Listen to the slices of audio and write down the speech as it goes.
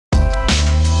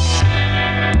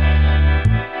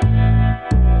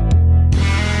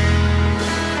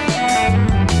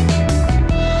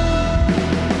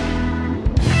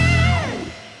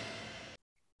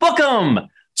Welcome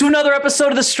to another episode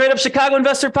of the Straight Up Chicago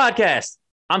Investor Podcast.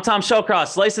 I'm Tom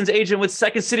Shellcross, licensed agent with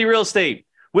Second City Real Estate.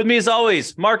 With me as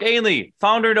always, Mark Ainley,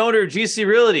 founder and owner of GC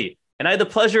Realty. And I had the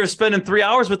pleasure of spending 3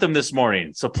 hours with him this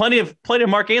morning. So plenty of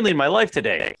Mark Ainley in my life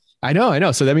today. I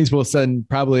know. So that means we'll send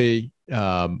probably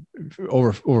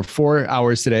over 4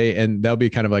 hours today, and that'll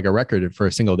be kind of like a record for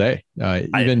a single day.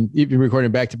 Even recording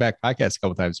back-to-back podcasts a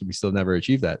couple of times, we still never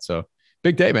achieved that. So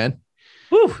big day, man.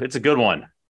 Woo, it's a good one.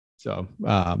 So,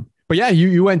 but yeah,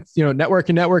 you went,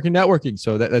 networking.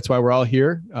 So that's why we're all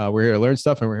here. We're here to learn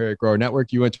stuff and we're here to grow our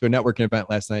network. You went to a networking event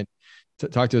last night.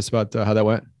 Talk to us about how that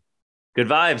went. Good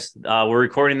vibes. We're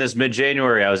recording this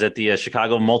mid-January. I was at the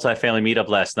Chicago multifamily meetup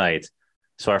last night.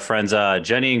 So our friends,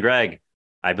 Jenny and Greg,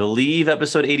 I believe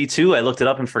episode 82, I looked it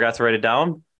up and forgot to write it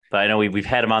down, but I know we've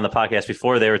had them on the podcast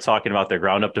before. They were talking about their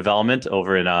ground up development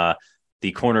over in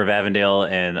the corner of Avondale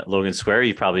and Logan Square.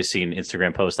 You've probably seen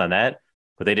Instagram posts on that,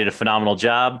 but they did a phenomenal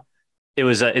job.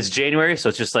 It's January, so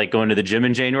it's just like going to the gym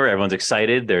in January. Everyone's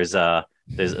excited. There's a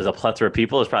plethora of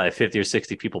people. There's probably 50 or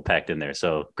 60 people packed in there.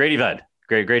 So great event.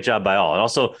 Great job by all. And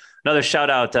also another shout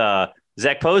out,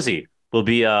 𝗥𝗲𝗹𝘁 will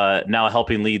be now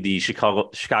helping lead the Chicago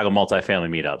multifamily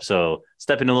meetup. So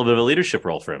stepping in a little bit of a leadership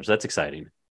role for him. So that's exciting.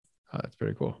 Oh, that's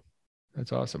pretty cool.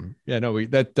 That's awesome. Yeah, no,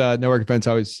 that network event's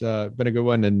always been a good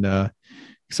one, and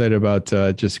excited about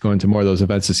just going to more of those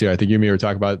events this year. I think you and me were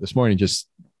talking about it this morning, just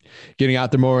getting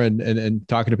out there more and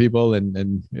talking to people.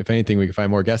 And if anything, we can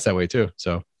find more guests that way too.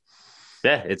 So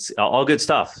yeah, it's all good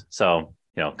stuff. So,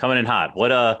 coming in hot. What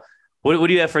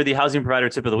do you have for the housing provider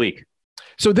tip of the week?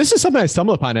 So this is something I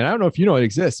stumbled upon, and I don't know if you know it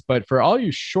exists, but for all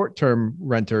you short-term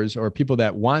renters or people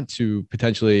that want to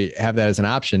potentially have that as an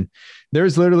option,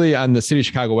 there's literally on the City of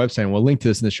Chicago website, and we'll link to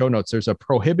this in the show notes, there's a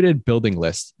prohibited building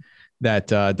list that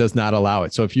does not allow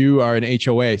it. So if you are an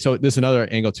HOA, so this is another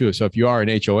angle too. So if you are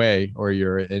an HOA or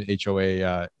you're an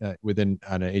HOA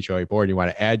on an HOA board, you want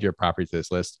to add your property to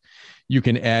this list, you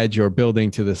can add your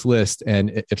building to this list.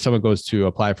 And if someone goes to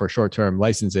apply for short-term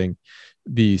licensing,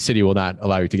 the city will not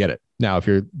allow you to get it. Now, if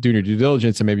you're doing your due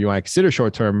diligence and maybe you want to consider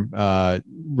short-term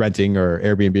renting or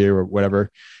Airbnb or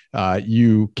whatever,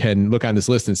 you can look on this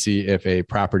list and see if a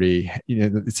property,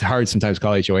 it's hard sometimes to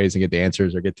call HOAs and get the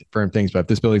answers or get firm things, but if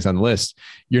this building's on the list,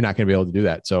 you're not going to be able to do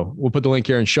that. So we'll put the link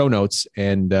here in show notes,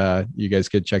 and you guys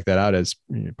could check that out as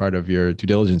part of your due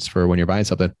diligence for when you're buying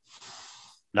something.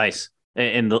 Nice.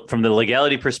 And from the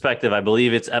legality perspective, I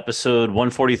believe it's episode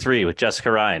 143 with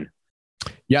Jessica Ryan.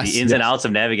 Yes. The ins and outs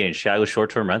of navigating Chicago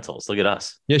short-term rentals. Look at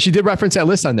us. Yeah, she did reference that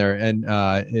list on there, and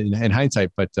in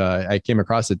hindsight, but I came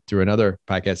across it through another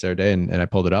podcast the other day, and I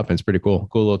pulled it up, and it's pretty cool.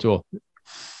 Cool little tool.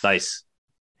 Nice.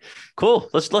 Cool.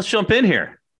 Let's jump in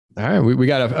here. All right. We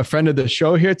got a friend of the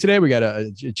show here today. We got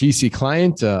a GC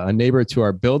client, a neighbor to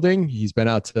our building. He's been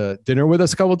out to dinner with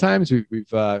us a couple of times. We've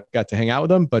got to hang out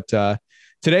with him, but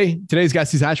today's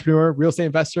guest is an entrepreneur, real estate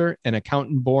investor, and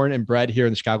accountant born and bred here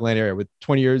in the Chicagoland area with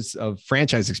 20 years of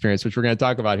franchise experience, which we're going to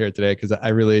talk about here today because I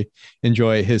really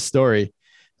enjoy his story.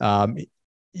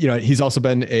 He's also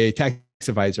been a tax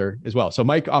advisor as well. So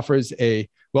Mike offers a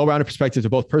well-rounded perspective to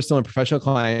both personal and professional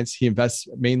clients. He invests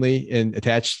mainly in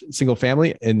attached single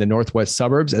family in the Northwest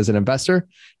suburbs as an investor.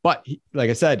 But like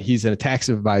I said, he's a tax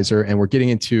advisor, and we're getting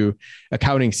into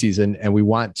accounting season, and we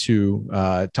want to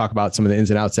talk about some of the ins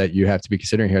and outs that you have to be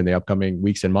considering here in the upcoming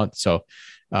weeks and months. So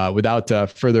without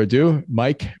further ado,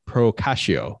 Mike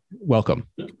Procaccio, welcome.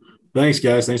 Thanks,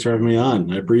 guys. Thanks for having me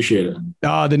on. I appreciate it.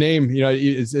 The name,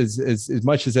 is as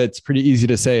much as it's pretty easy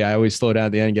to say, I always slow down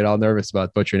at the end and get all nervous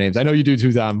about butcher names. I know you do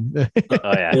too, Tom. Oh,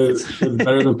 yeah. It's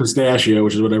better than pistachio,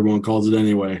 which is what everyone calls it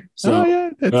anyway.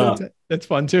 So, that's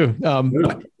fun too.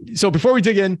 So before we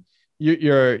dig in,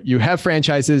 you have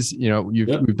franchises.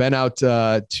 We've been out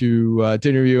to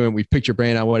interview, and we've picked your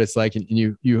brain on what it's like, and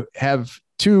you have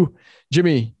two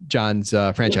Jimmy John's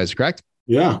franchises, correct?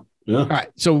 Yeah. Yeah. All right.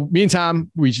 So me and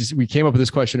Tom, we came up with this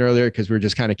question earlier because we were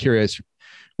just kind of curious.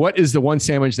 What is the one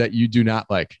sandwich that you do not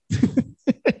like?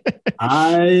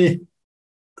 Let's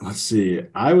see.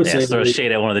 I would say throw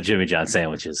shade at one of the Jimmy John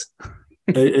sandwiches.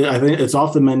 I think it's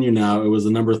off the menu now. It was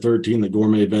the number 13, the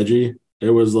gourmet veggie.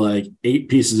 It was like 8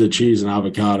 pieces of cheese and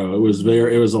avocado. It was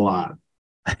a lot.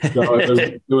 So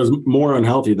it was more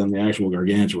unhealthy than the actual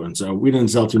gargantuan. So we didn't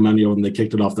sell too many of them. They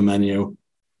kicked it off the menu.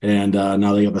 And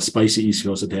now they got the spicy East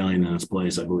Coast Italian in its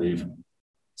place, I believe.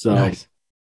 So, nice.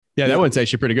 Yeah, that one's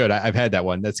actually pretty good. I've had that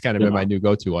one. That's kind of been my new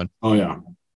go-to one. Oh, yeah.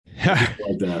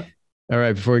 Like that. All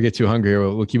right. Before we get too hungry,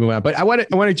 we'll keep moving on. But I want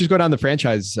to just go down the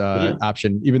franchise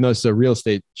option, even though it's a real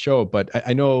estate show. But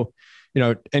I know,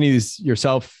 any of these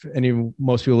yourself,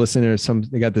 most people listening,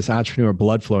 they got this entrepreneur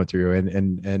blood flowing through,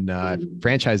 and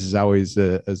franchise is always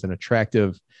as an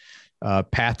attractive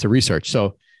path to research.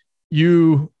 So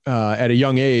you, at a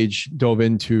young age, dove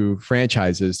into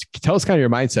franchises. Tell us kind of your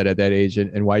mindset at that age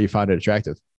and why you found it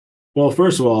attractive. Well,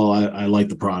 first of all, I like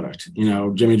the product.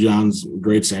 Jimmy John's,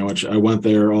 great sandwich. I went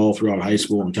there all throughout high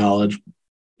school and college.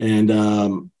 And,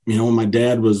 when my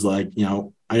dad was like,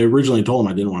 I originally told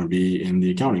him I didn't want to be in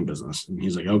the accounting business. And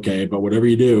he's like, okay, but whatever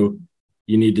you do,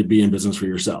 you need to be in business for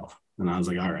yourself. And I was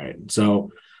like, all right.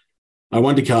 So I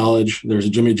went to college. There's a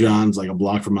Jimmy John's like a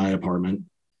block from my apartment.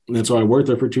 And so I worked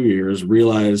there for 2 years,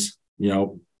 realized,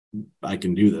 I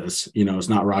can do this. It's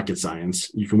not rocket science.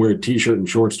 You can wear a t-shirt and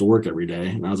shorts to work every day.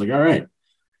 And I was like, all right.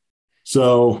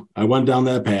 So I went down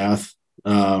that path,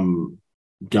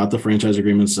 got the franchise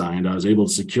agreement signed. I was able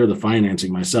to secure the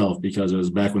financing myself because it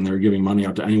was back when they were giving money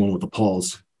out to anyone with a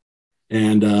pulse.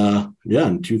 And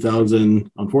in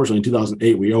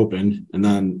 2008, we opened, and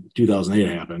then 2008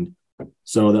 happened.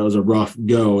 So that was a rough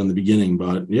go in the beginning,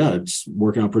 but yeah, it's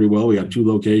working out pretty well. We got 2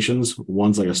 locations.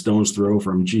 One's like a stone's throw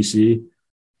from GC,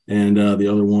 and the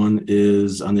other one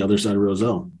is on the other side of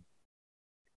Roselle.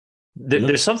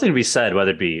 There's something to be said,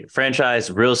 whether it be franchise,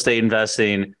 real estate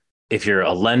investing, if you're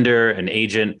a lender, an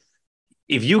agent,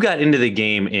 if you got into the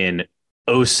game in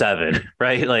 2007,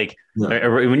 right? Like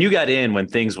when you got in, when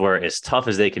things were as tough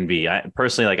as they can be, I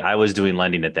personally, I was doing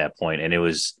lending at that point, and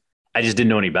I just didn't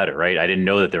know any better, right? I didn't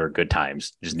know that there were good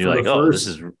times. I just knew this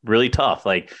is really tough.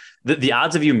 Like the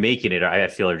odds of you making it, I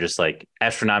feel, are just like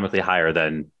astronomically higher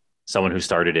than someone who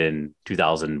started in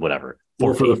 2000, whatever.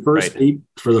 14, well,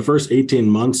 for the first 18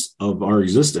 months of our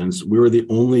existence, we were the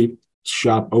only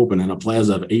shop open in a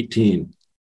plaza of 18.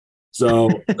 So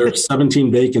there's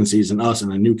 17 vacancies in us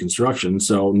in a new construction.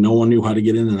 So no one knew how to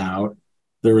get in and out.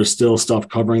 There was still stuff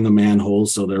covering the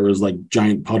manholes. So there was like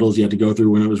giant puddles you had to go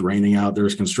through when it was raining out. There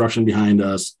was construction behind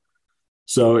us.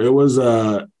 So it was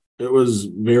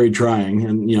very trying.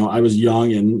 And, I was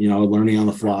young and, learning on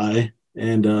the fly,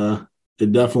 and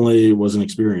it definitely was an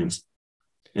experience,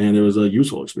 and it was a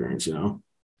useful experience, Well,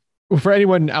 for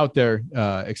anyone out there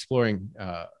exploring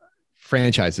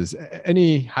franchises,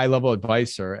 any high level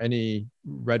advice or any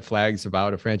red flags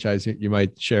about a franchise you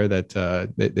might share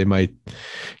that they might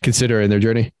consider in their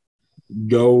journey?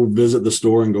 Go visit the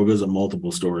store and go visit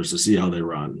multiple stores to see how they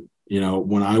run.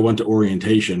 When I went to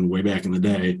orientation way back in the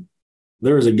day,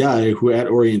 there was a guy who at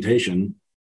orientation,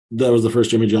 that was the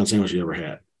first Jimmy John sandwich he ever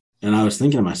had. And I was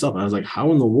thinking to myself, I was like,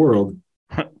 how in the world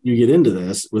you get into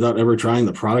this without ever trying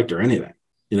the product or anything?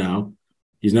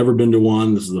 He's never been to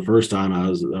one. This is the first time. I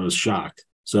was shocked.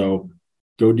 So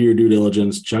go do your due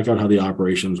diligence, check out how the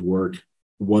operations work,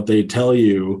 what they tell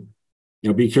you,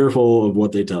 be careful of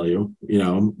what they tell you.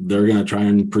 They're going to try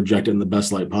and project it in the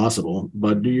best light possible,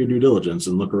 but do your due diligence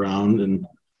and look around and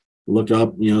look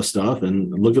up, stuff,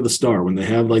 and look at the star. When they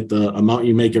have like the amount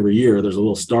you make every year, there's a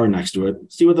little star next to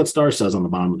it. See what that star says on the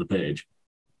bottom of the page,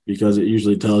 because it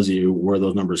usually tells you where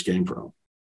those numbers came from.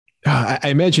 I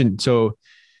imagine so.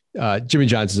 Jimmy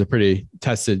John's is a pretty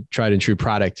tested, tried and true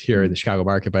product here in the Chicago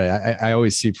market, but I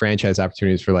always see franchise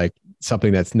opportunities for like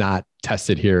something that's not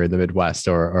tested here in the Midwest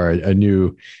or a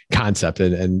new concept.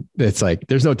 And it's like,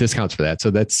 there's no discounts for that. So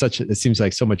it seems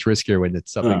like so much riskier when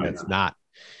it's something that's not.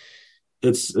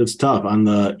 It's tough on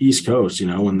the East Coast,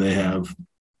 when they have,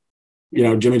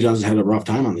 Jimmy John's had a rough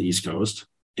time on the East Coast.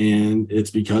 And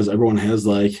it's because everyone has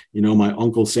like, my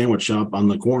uncle's sandwich shop on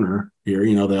the corner here,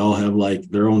 they all have like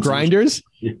their own grinders.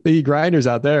 They eat grinders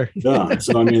out there. Yeah.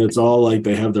 So, it's all like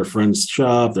they have their friend's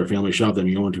shop, their family shop they've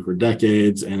been going to for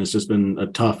decades. And it's just been a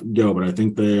tough go, but I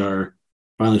think they are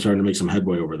finally starting to make some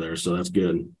headway over there. So that's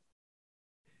good.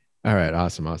 All right.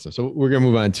 Awesome. So we're going to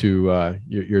move on to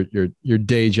your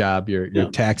day job, your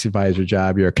tax advisor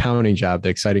job, your accounting job, the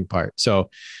exciting part.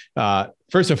 So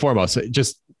first and foremost,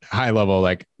 just high level,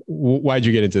 like why'd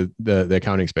you get into the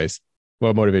accounting space?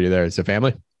 What motivated you there? Is it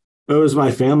family? It was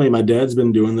my family. My dad's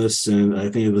been doing this, and I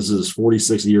think this is his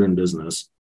 46th year in business.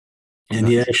 And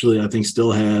he actually, I think,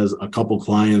 still has a couple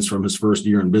clients from his first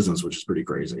year in business, which is pretty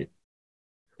crazy.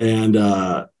 And,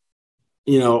 when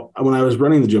I was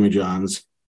running the Jimmy John's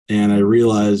and I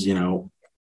realized,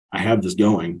 I have this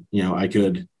going, I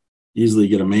could easily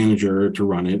get a manager to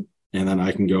run it, and then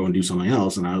I can go and do something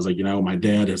else. And I was like, my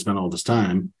dad has spent all this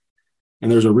time, and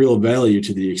there's a real value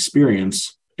to the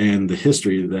experience and the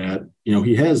history that,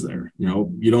 he has there.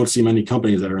 You don't see many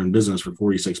companies that are in business for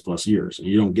 46 plus years, and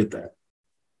you don't get that.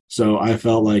 So I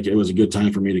felt like it was a good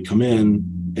time for me to come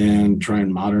in and try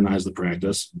and modernize the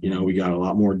practice. We got a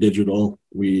lot more digital.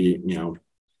 We,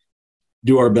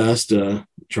 do our best to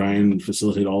try and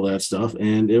facilitate all that stuff.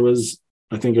 And it was,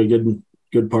 I think, a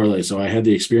good parlay. So I had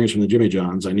the experience from the Jimmy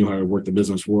John's. I knew how to work the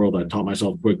business world. I taught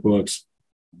myself QuickBooks.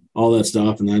 all that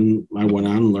stuff. And then I went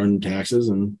on and learned taxes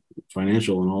and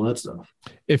financial and all that stuff.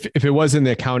 If it wasn't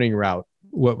the accounting route,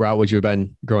 what route would you have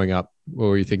been growing up? What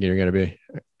were you thinking you're going to be?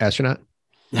 Astronaut?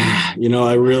 I would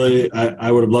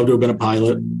have loved to have been a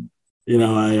pilot.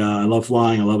 I love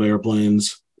flying. I love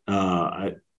airplanes.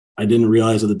 I didn't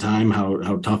realize at the time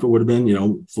how tough it would have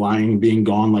been, flying, being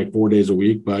gone like 4 days a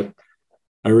week, but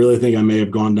I really think I may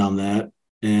have gone down that.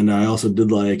 And I also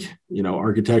did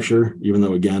architecture, even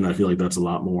though, again, I feel like that's a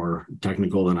lot more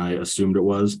technical than I assumed it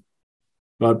was,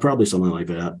 but probably something like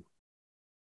that.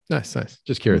 Nice.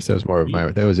 Just curious. That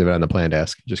was even on the plan to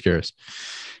ask. Just curious.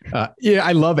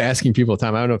 I love asking people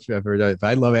time. I don't know if you've ever done it, but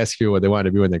I love asking people what they want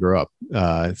to be when they grow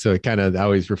up. So kind of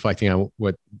always reflecting on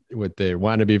what they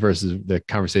want to be versus the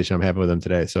conversation I'm having with them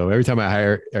today. So every time I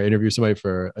hire or interview somebody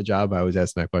for a job, I always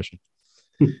ask them that question.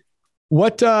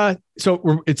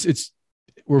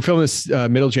 We're filming this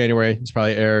middle of January. It's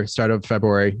probably air start of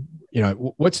February.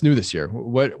 What's new this year?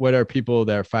 What are people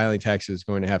that are filing taxes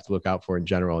going to have to look out for in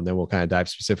general? And then we'll kind of dive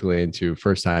specifically into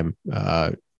first time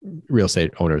real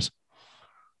estate owners.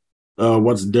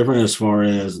 What's different as far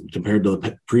as compared to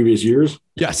the previous years?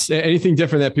 Yes. Anything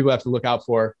different that people have to look out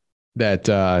for that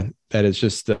is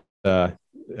just we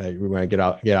want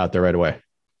to get out there right away.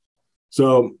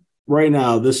 So right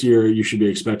now, this year, you should be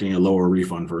expecting a lower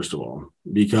refund, first of all,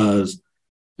 because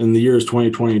in the years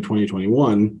 2020 and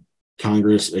 2021,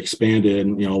 Congress expanded,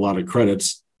 a lot of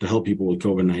credits to help people with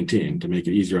COVID-19 to make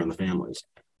it easier on the families.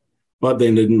 But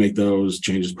they didn't make those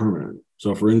changes permanent.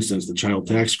 So, for instance, the child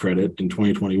tax credit in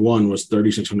 2021 was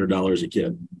 $3,600 a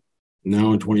kid.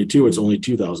 Now in 22, it's only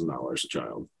 $2,000 a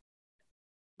child.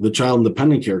 The child and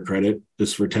dependent care credit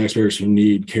is for taxpayers who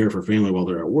need care for family while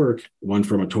they're at work. Went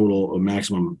from a total of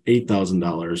maximum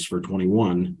 $8,000 for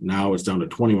 21. Now it's down to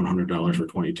 $2,100 for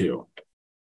 22.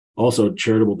 Also,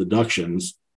 charitable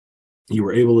deductions. You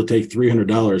were able to take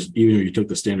 $300 even if you took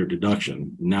the standard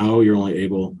deduction. Now you're only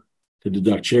able to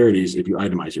deduct charities if you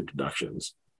itemize your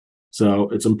deductions. So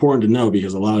it's important to know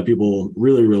because a lot of people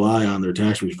really rely on their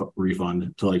tax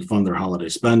refund to fund their holiday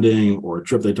spending or a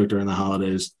trip they took during the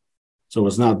holidays. So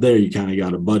if it's not there, you kind of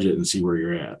got to budget and see where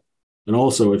you're at. And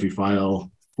also, if you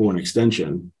file for an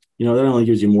extension, that only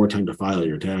gives you more time to file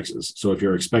your taxes. So if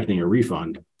you're expecting a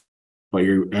refund, but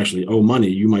you actually owe money,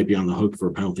 you might be on the hook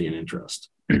for penalty and interest.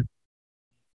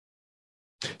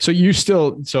 So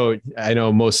I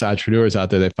know most entrepreneurs out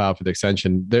there, they file for the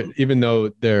extension. Even though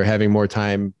they're having more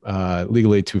time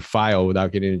legally to file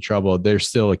without getting in trouble, they're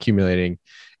still accumulating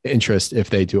interest if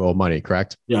they do owe money,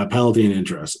 correct? Yeah, penalty and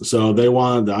interest. So the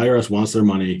IRS wants their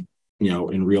money,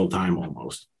 in real time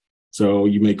almost. So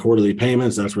you make quarterly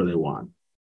payments, that's where they want.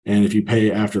 And if you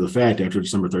pay after the fact, after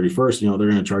December 31st, they're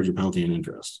going to charge you penalty and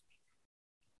interest.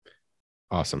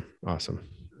 Awesome.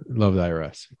 Love the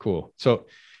IRS. Cool. So,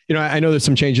 I know there's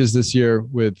some changes this year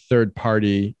with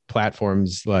third-party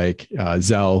platforms like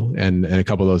Zelle and a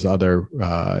couple of those other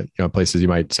places you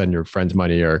might send your friends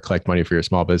money or collect money for your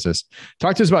small business.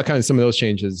 Talk to us about kind of some of those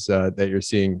changes that you're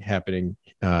seeing happening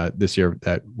this year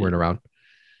that weren't around.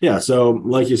 Yeah. So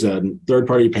like you said,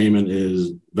 third-party payment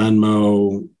is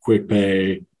Venmo,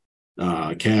 QuickPay,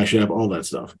 Cash App, all that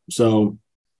stuff. So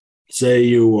say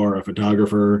you are a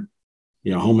photographer,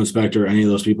 home inspector, any of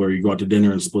those people, or you go out to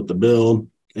dinner and split the bill,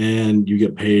 and you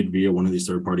get paid via one of these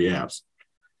third-party apps.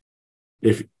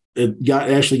 If it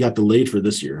actually got delayed for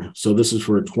this year, so this is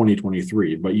for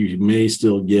 2023, but you may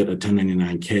still get a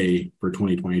 1099K for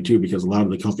 2022 because a lot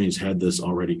of the companies had this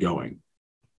already going.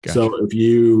 Gotcha. So if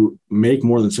you make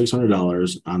more than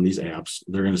 $600 on these apps,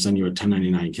 they're going to send you a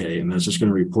 1099K, and that's just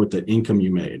going to report the income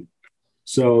you made.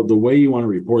 So the way you want to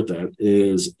report that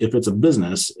is if it's a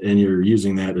business and you're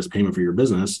using that as payment for your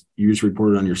business, you just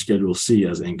report it on your Schedule C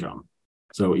as income.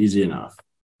 So easy enough.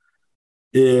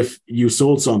 If you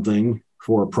sold something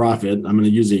for a profit, I'm going to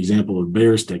use the example of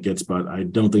Bears tickets, but I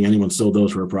don't think anyone sold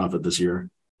those for a profit this year.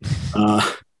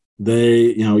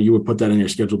 You would put that in your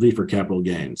Schedule D for capital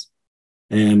gains.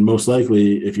 And most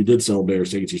likely, if you did sell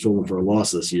Bears tickets, you sold them for a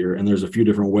loss this year. And there's a few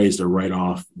different ways to write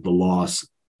off the loss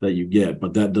that you get,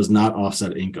 but that does not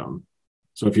offset income.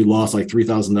 So if you lost like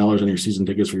 $3,000 on your season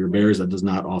tickets for your Bears, that does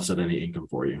not offset any income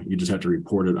for you. You just have to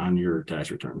report it on your tax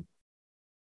return.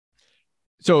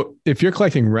 So if you're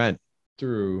collecting rent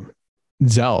through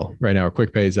Zelle right now, or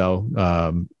QuickPay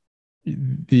Zelle,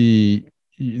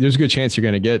 there's a good chance you're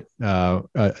going to get a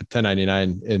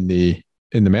 1099 in the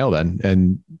mail then.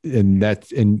 And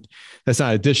that's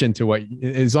not addition to what,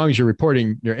 as long as you're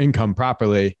reporting your income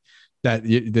properly,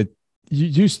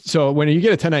 so when you get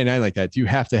a 1099 like that, do you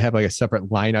have to have like a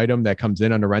separate line item that comes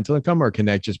in under rental income, or can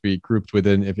that just be grouped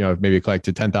within, if maybe you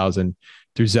collected $10,000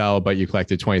 through Zelle, but you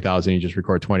collected 20,000, you just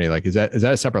record 20. Like, is that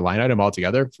a separate line item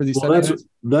altogether for these? Well,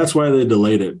 that's why they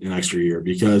delayed it an extra year,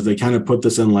 because they kind of put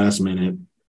this in last minute.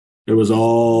 It was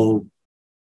all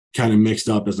kind of mixed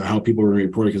up as to how people were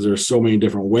reporting, because there are so many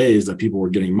different ways that people were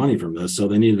getting money from this. So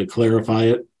they needed to clarify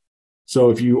it. So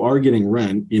if you are getting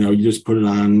rent, you just put it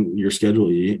on your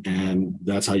Schedule E, and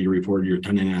that's how you report your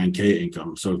 1099K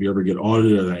income. So if you ever get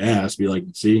audited or they ask, be like,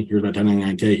 see, here's my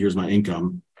 1099K, here's my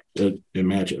income. It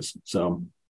matches. So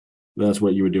that's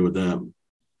what you would do with that.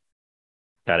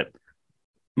 Got it.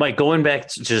 Mike, going back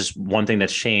to just one thing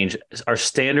that's changed, are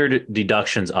standard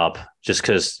deductions up just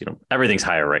because everything's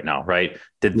higher right now, right?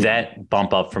 Did that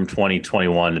bump up from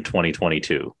 2021 to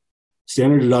 2022?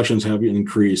 Standard deductions have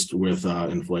increased with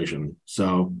inflation.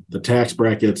 So the tax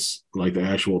brackets, like the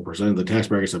actual percent, the tax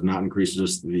brackets have not increased.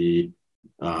 Just the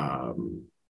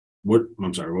what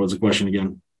was the question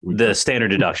again? The standard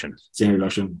deduction. Standard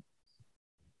deduction.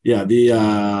 Yeah,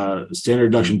 the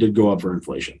standard deduction did go up for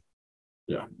inflation.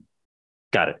 Yeah.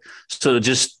 Got it. So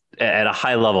just at a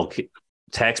high level,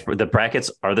 the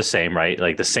brackets are the same, right?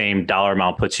 Like the same dollar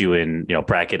amount puts you in,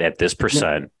 bracket at this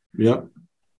percent. Yep.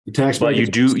 The tax, but you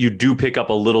do pick up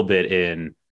a little bit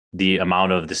in the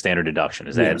amount of the standard deduction.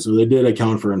 Is that? So they did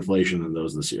account for inflation in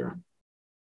those this year.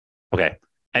 Okay.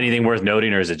 Anything worth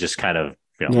noting, or is it just kind of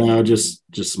No, just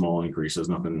small increases,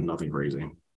 nothing crazy.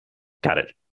 Got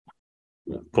it.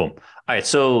 Yeah. Cool. All right.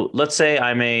 So let's say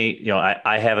I'm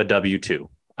I have a W-2.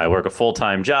 I work a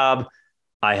full-time job.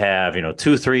 I have,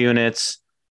 2-3 units.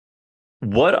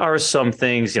 What are some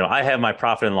things, I have my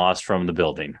profit and loss from the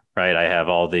building, right? I have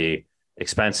all the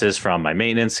expenses from my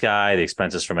maintenance guy, the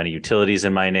expenses from any utilities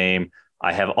in my name.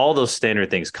 I have all those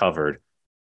standard things covered.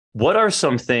 What are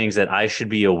some things that I should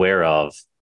be aware of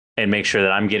and make sure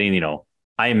that I'm getting,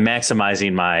 I'm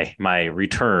maximizing my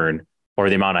return or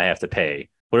the amount I have to pay?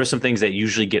 What are some things that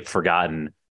usually get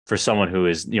forgotten for someone who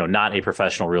is, not a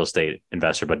professional real estate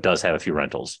investor, but does have a few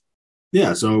rentals?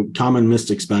 Yeah. So common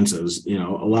missed expenses, a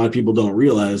lot of people don't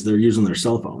realize they're using their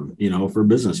cell phone, for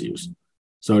business use.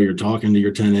 So you're talking to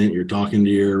your tenant, you're talking to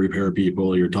your repair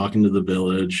people, you're talking to the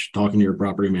village, talking to your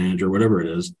property manager, whatever it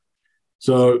is.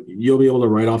 So you'll be able to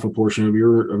write off a portion of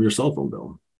your cell phone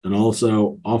bill. And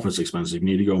also office expenses. If you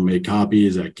need to go make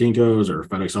copies at Kinko's or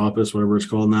FedEx office, whatever it's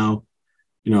called now,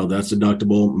 that's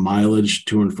deductible. Mileage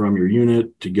to and from your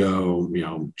unit to go,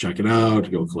 check it out, to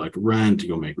go collect rent, to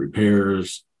go make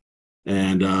repairs.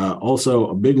 And also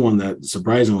a big one that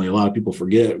surprisingly a lot of people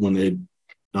forget when they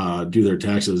do their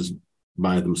taxes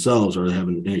by themselves or they have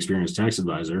an inexperienced tax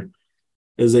advisor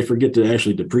is they forget to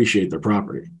actually depreciate their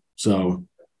property. So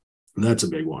that's a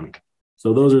big one.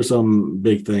 So those are some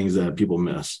big things that people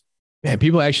miss. Man,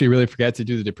 people actually really forget to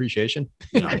do the depreciation.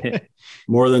 Yeah.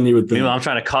 More than you would think. I'm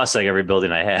trying to cost like every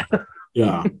building I have.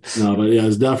 Yeah. No, but yeah,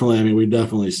 it's definitely, we've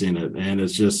definitely seen it. And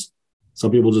it's just,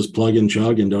 some people just plug and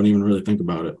chug and don't even really think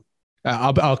about it.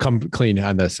 I'll come clean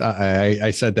on this. I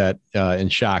said that in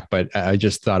shock, but I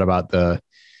just thought about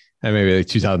maybe like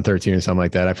 2013 or something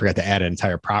like that. I forgot to add an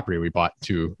entire property we bought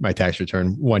to my tax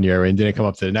return one year and didn't come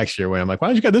up to the next year when I'm like, why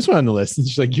don't you got this one on the list? And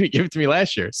she's like, you give it to me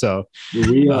last year. So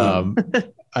we, on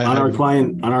our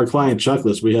client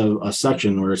checklist, we have a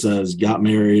section where it says got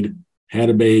married,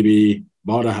 had a baby,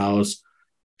 bought a house,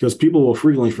 because people will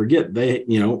frequently forget they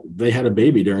had a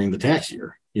baby during the tax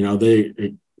year.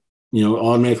 They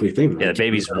automatically think the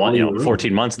baby's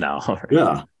 14 months now.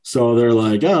 Yeah. So they're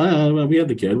like, oh, we had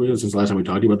the kid since the last time we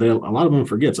talked to you, but a lot of them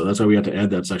forget. So that's why we have to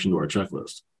add that section to our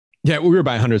checklist. Yeah, we were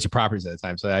buying hundreds of properties at the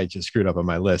time, so I just screwed up on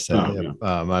my list. Out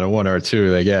of one or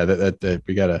two, that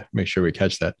we got to make sure we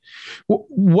catch that.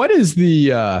 What is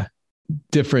the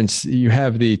difference? You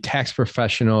have the tax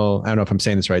professional, I don't know if I'm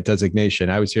saying this right, designation.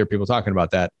 I always hear people talking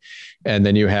about that. And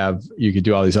then you could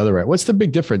do all these other, what's the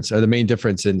big difference or the main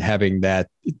difference in having that?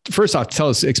 First off,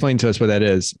 explain to us what that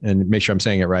is and make sure I'm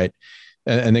saying it right.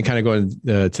 And then kind of go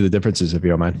into the differences, if you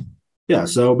don't mind. Yeah.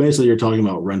 So basically you're talking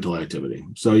about rental activity.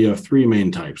 So you have three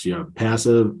main types. You have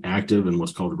passive, active, and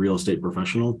what's called real estate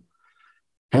professional.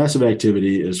 Passive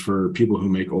activity is for people who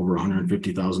make over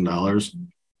 $150,000.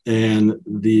 And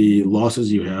the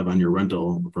losses you have on your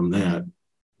rental from that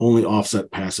only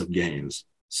offset passive gains.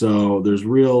 So there's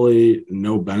really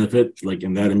no benefit like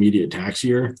in that immediate tax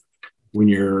year when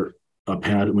you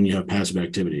have passive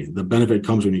activity. The benefit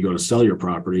comes when you go to sell your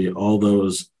property. All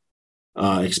those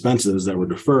expenses that were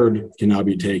deferred can now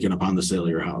be taken upon the sale of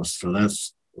your house. So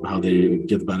that's how they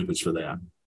get the benefits for that.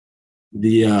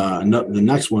 The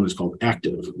next one is called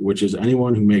active, which is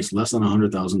anyone who makes less than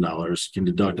 $100,000 can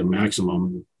deduct a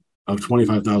maximum of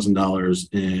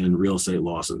 $25,000 in real estate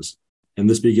losses. And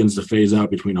this begins to phase out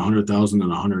between $100,000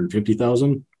 and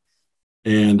 $150,000.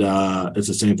 And it's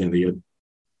the same thing. They get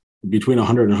between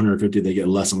 100 and 150, they get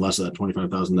less and less of that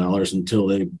 $25,000 until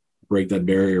they break that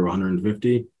barrier of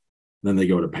 150. Then they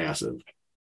go to passive.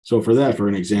 So for that, for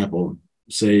an example,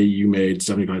 say you made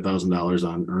 $75,000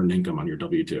 on earned income on your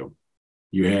W-2.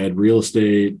 You had real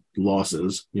estate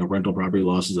losses, rental property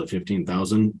losses of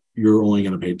 $15,000. You're only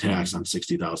going to pay tax on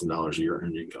 $60,000 of your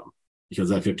earned income because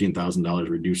that $15,000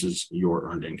 reduces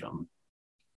your earned income.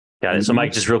 Got it. So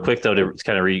Mike, just real quick though, to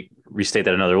kind of restate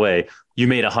that another way, you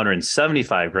made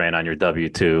 175 grand on your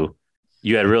W-2.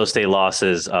 You had real estate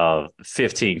losses of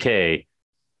 15K.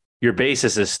 Your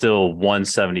basis is still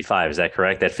 175. Is that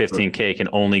correct? That 15K can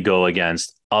only go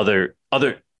against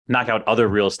knock out other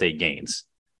real estate gains.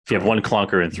 If you have one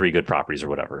clunker and 3 good properties or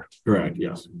whatever. Correct.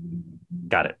 Yes.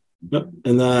 Got it. Yep.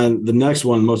 And then the next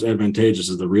one, most advantageous,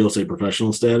 is the real estate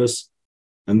professional status.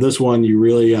 And this one, you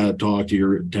really got to talk to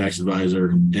your tax advisor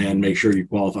and make sure you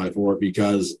qualify for it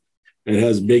because it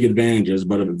has big advantages.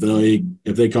 But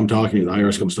if they come talking to you, the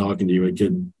IRS comes talking to you, it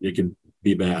could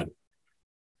be bad.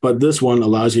 But this one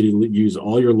allows you to use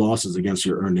all your losses against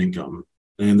your earned income.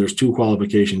 And there's 2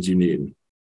 qualifications you need.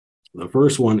 The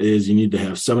first one is you need to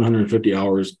have 750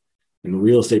 hours in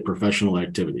real estate professional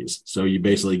activities. So you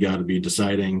basically got to be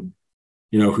deciding,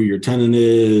 who your tenant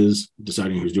is,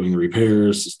 deciding who's doing the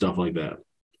repairs, stuff like that.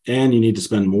 And you need to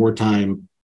spend more time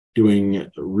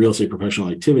doing real estate professional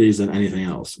activities than anything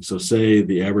else. So say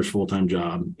the average full-time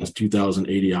job is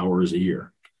 2,080 hours a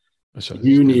year.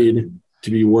 You need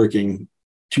to be working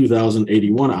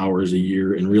 2,081 hours a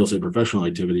year in real estate professional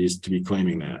activities to be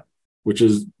claiming that, which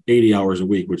is 80 hours a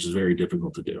week, which is very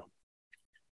difficult to do.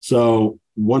 So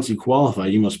once you qualify,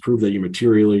 you must prove that you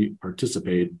materially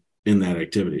participate in that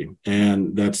activity.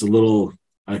 And that's a little,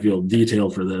 I feel,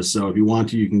 detailed for this. So if you want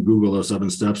to, you can Google those 7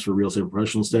 steps for real estate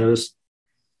professional status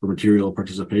for material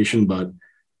participation, but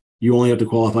you only have to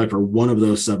qualify for one of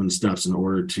those 7 steps in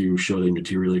order to show that you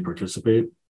materially participate.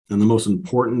 And the most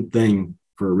important thing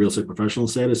for a real estate professional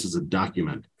status is a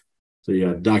document. So you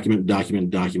got document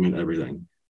everything.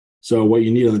 So what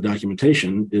you need on the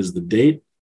documentation is the date,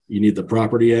 you need the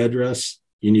property address,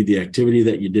 you need the activity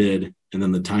that you did, and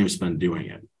then the time spent doing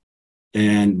it.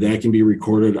 And that can be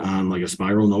recorded on like a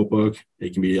spiral notebook.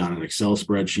 It can be on an Excel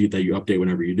spreadsheet that you update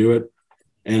whenever you do it.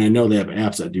 And I know they have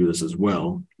apps that do this as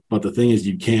well. But the thing is,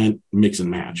 you can't mix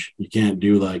and match. You can't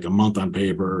do like a month on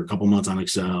paper, a couple months on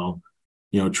Excel,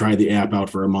 try the app out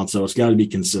for a month. So it's got to be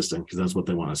consistent because that's what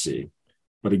they want to see.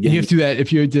 But again, you have to do that.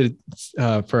 If you did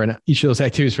for each of those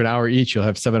activities for an hour each, you'll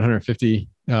have 750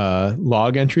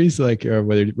 log entries, like or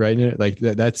whether you're writing it like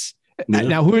that. That's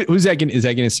now who's that getting? Is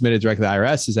that getting submitted directly to the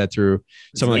IRS? Is that through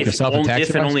someone like yourself?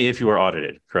 If and only if you are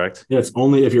audited, correct? Yeah, it's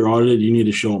only if you're audited. You need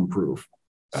to show them proof.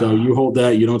 So you hold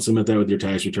that. You don't submit that with your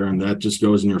tax return. That just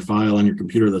goes in your file on your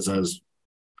computer that says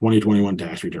 2021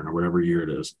 tax return or whatever year it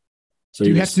is. So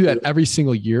do you have to do that every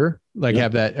single year? Like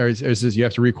have that, or is this, you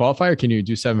have to requalify, or can you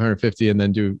do 750 and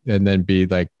then be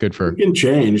like good for? You can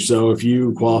change. So if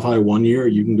you qualify one year,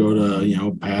 you can go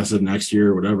to, passive next year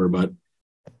or whatever, but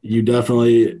you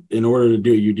definitely, in order to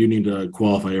do it, you do need to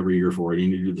qualify every year for it. You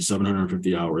need to do the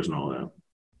 750 hours and all that.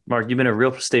 Mark, you've been a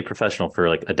real estate professional for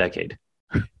like a decade.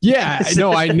 Yeah,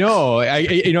 no, I know.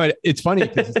 It's funny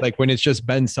because it's like when it's just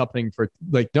been something for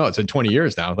like, no, it's been 20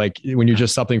 years now. Like when you're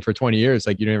just something for 20 years,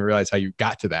 like you don't even realize how you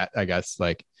got to that, I guess,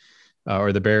 like,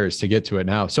 or the barriers to get to it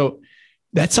now. So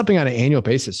that's something on an annual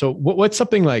basis. So what's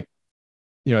something like,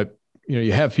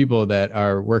 you have people that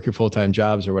are working full-time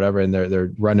jobs or whatever, and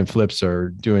they're running flips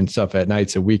or doing stuff at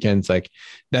nights and weekends. Like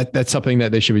that's something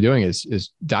that they should be doing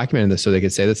is documenting this so they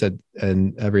could say this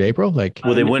in every April. Like,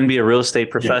 well, they wouldn't be a real estate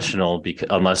professional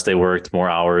unless they worked more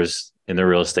hours in their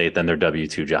real estate than their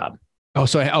W-2 job. Oh,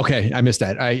 so, okay. I missed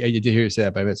that. I did hear you say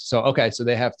that, but I missed it. So, okay. So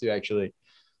they have to actually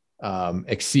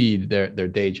exceed their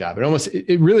day job.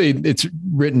 It's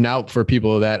written out for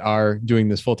people that are doing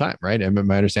this full-time, right? Am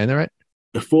I understanding that right?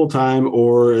 Full-time,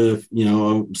 or if,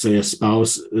 say a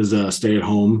spouse is a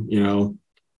stay-at-home,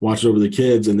 watch over the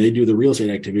kids and they do the real estate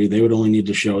activity, they would only need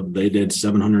to show that they did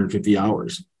 750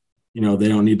 hours. They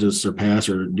don't need to surpass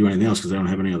or do anything else because they don't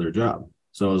have any other job.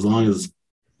 So as long as,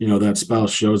 that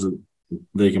spouse shows that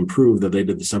they can prove that they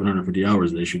did the 750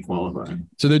 hours, they should qualify.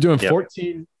 So they're doing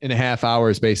 14 and a half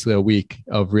hours, basically a week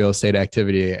of real estate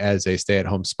activity as a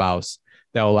stay-at-home spouse.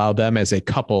 That will allow them as a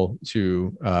couple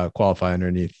to qualify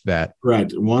underneath that.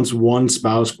 Correct. Once one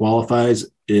spouse qualifies,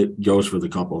 it goes for the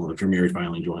couple if you're married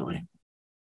filing jointly.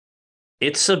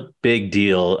 It's a big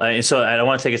deal. So I don't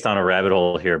want to take us down a rabbit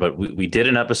hole here, but we did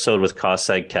an episode with Cost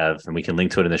Seg Kev, and we can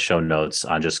link to it in the show notes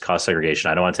on just cost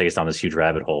segregation. I don't want to take us down this huge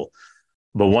rabbit hole.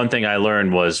 But one thing I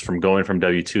learned was from going from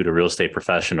W-2 to real estate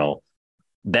professional,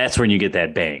 that's when you get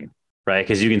that bang, right?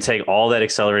 Because you can take all that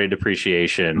accelerated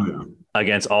depreciation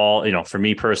against all, for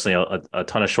me personally, a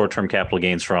ton of short-term capital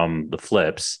gains from the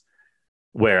flips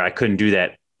where I couldn't do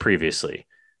that previously.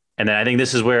 And then I think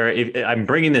this is where I'm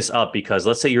bringing this up because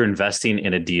let's say you're investing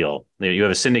in a deal. You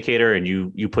have a syndicator and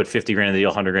you put 50 grand in the deal,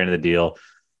 100 grand in the deal,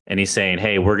 and he's saying,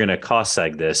 hey, we're going to cost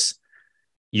seg this.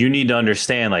 You need to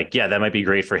understand, like, yeah, that might be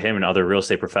great for him and other real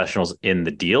estate professionals in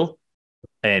the deal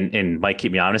and might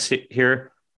keep me honest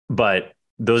here. But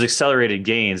those accelerated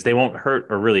gains, they won't hurt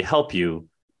or really help you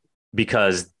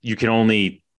because it can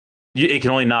only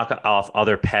knock off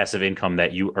other passive income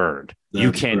that you earned.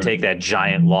 You can't take that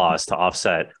giant loss to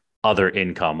offset other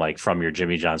income, like from your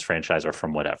Jimmy John's franchise or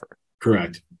from whatever.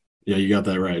 Correct. Yeah, you got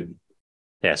that right.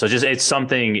 Yeah. So it's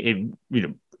something,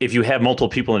 if you have multiple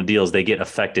people in deals, they get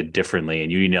affected differently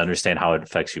and you need to understand how it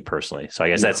affects you personally. So I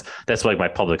guess that's like my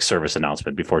public service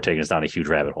announcement before taking us down a huge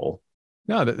rabbit hole.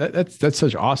 No, that's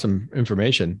such awesome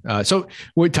information. So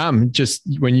wait, Tom, just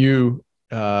when you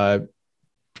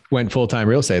went full-time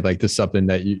real estate, like this is something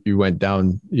that you went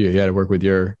down, you had to work with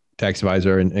your tax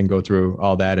advisor and go through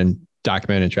all that and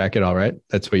document and track it all, right?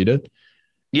 That's what you did?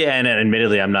 Yeah. And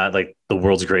admittedly, I'm not like the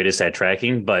world's greatest at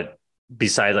tracking, but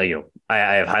besides, like, I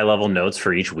have high level notes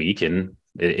for each week and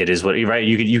it is what, right.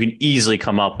 You can easily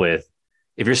come up with,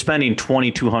 if you're spending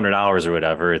 2,200 hours or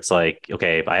whatever, it's like,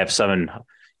 okay, if I have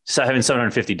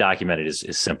 750 documented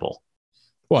is simple.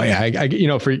 Well, yeah,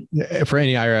 for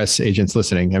any IRS agents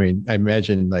listening, I mean, I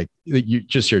imagine like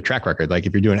your track record, like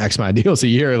if you're doing X amount of deals a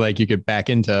year, like you could back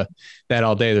into that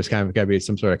all day. There's kind of got to be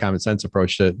some sort of common sense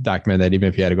approach to document that, even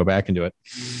if you had to go back and do it.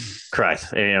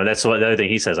 Correct. And, that's what the other thing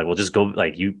he says, like, well, just go,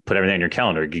 like you put everything on your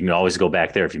calendar. You can always go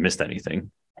back there if you missed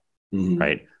anything. Mm-hmm.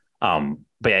 Right.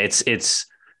 But yeah, it's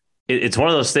one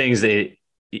of those things that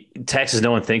taxes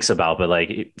no one thinks about, but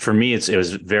like for me, it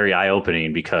was very eye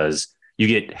opening because you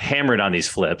get hammered on these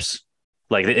flips.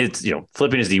 Like it's,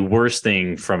 flipping is the worst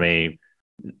thing from a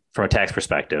tax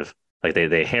perspective. Like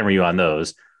they hammer you on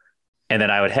those. And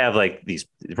then I would have like these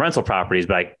rental properties,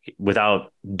 but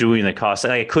without doing the cost,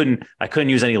 I couldn't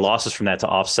use any losses from that to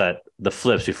offset the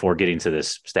flips before getting to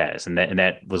this status. And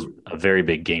that was a very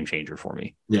big game changer for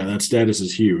me. Yeah. That status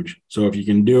is huge. So if you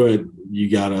can do it,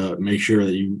 you got to make sure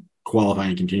that you qualify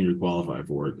and continue to qualify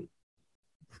for it.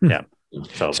 Yeah.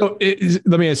 So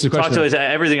let me ask you a question.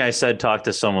 Everything I said, talk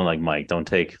to someone like Mike.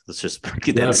 Let's just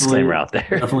get that disclaimer out there.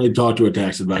 Definitely talk to a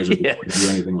tax advisor before you do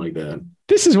anything like that.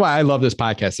 This is why I love this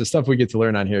podcast. The stuff we get to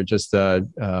learn on here, just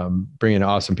bringing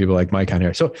awesome people like Mike on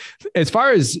here. So as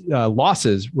far as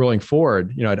losses rolling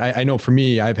forward, I know for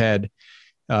me, I've had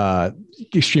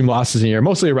extreme losses in a year,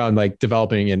 mostly around like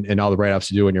developing and all the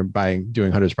write-offs you do when you're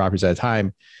doing hundreds of properties at a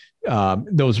time.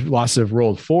 Those losses have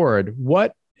rolled forward.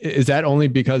 What is that only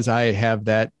because I have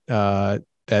that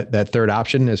third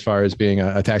option as far as being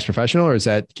a tax professional, or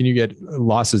can you get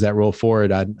losses that roll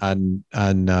forward on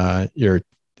your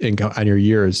income on your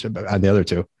years on the other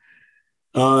two?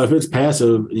 If it's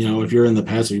passive, if you're in the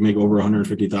passive, you make over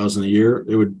 150,000 a year,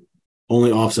 it would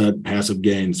only offset passive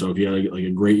gains. So if you had like a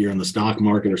great year in the stock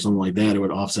market or something like that, it would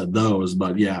offset those.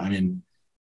 But yeah, I mean,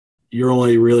 you're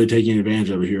only really taking advantage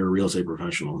of it if you're a real estate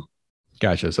professional.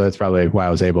 Gotcha. So that's probably why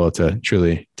I was able to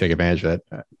truly take advantage of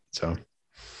that. So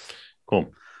cool.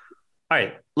 All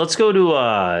right, let's go to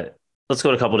a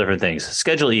couple different things.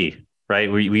 Schedule E,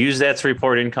 right? We use that to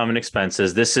report income and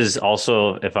expenses. This is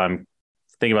also, if I'm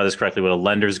thinking about this correctly, what a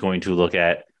lender is going to look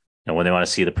at when they want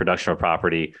to see the production of a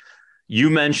property.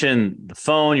 You mentioned the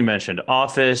phone, you mentioned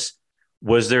office.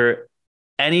 Was there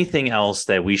anything else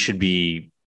that we should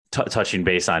be touching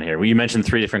base on here? Well, you mentioned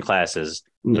 3 different classes.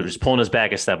 So just pulling us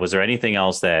back a step, was there anything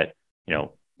else that,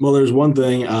 Well, there's one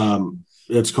thing.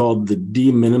 It's called the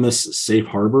de minimis safe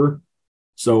harbor.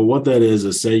 So what that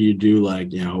is say you do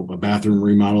like, a bathroom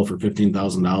remodel for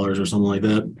 $15,000 or something like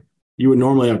that. You would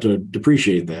normally have to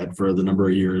depreciate that for the number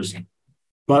of years.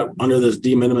 But under this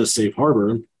de minimis safe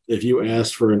harbor, if you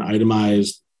ask for an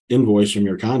itemized invoice from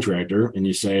your contractor and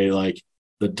you say like,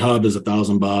 the tub is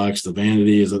 $1,000, the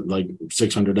vanity is like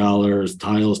 $600,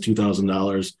 tile is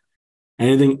 $2,000.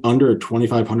 Anything under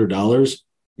 $2,500,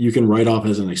 you can write off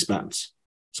as an expense.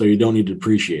 So you don't need to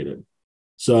depreciate it.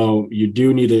 So you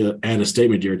do need to add a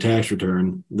statement to your tax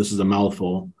return. This is a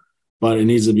mouthful, but it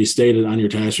needs to be stated on your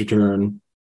tax return.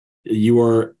 You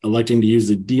are electing to use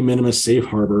the de minimis safe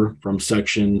harbor from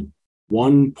section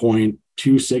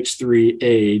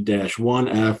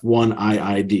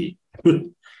 1.263A-1F1IID.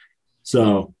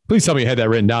 So please tell me you had that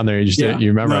written down there.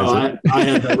 You memorized it. I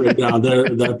had that written down there.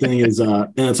 That thing is,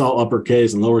 and it's all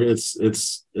uppercase and lower.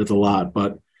 It's a lot,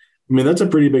 but I mean, that's a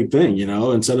pretty big thing,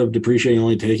 instead of depreciating,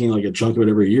 only taking like a chunk of it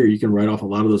every year, you can write off a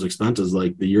lot of those expenses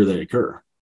like the year they occur.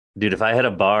 Dude, if I had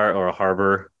a bar or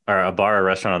a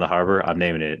restaurant on the harbor, I'm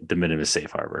naming it de minimis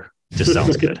safe harbor. Just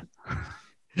sounds good.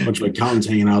 Bunch of accountants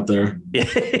hanging out there.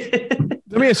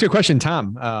 Let me ask you a question,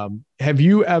 Tom. Have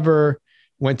you ever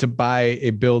went to buy a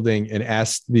building and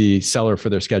asked the seller for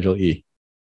their Schedule E?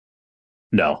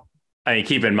 No. I mean,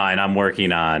 keep in mind, I'm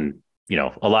working on,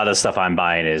 a lot of the stuff I'm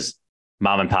buying is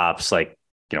mom and pops, like,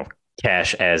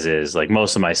 cash as is. Like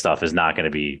most of my stuff is not going to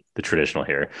be the traditional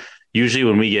here. Usually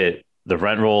when we get the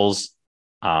rent rolls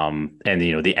and,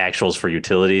 the actuals for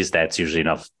utilities, that's usually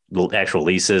enough actual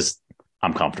leases.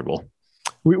 I'm comfortable.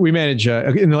 We manage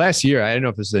in the last year. I don't know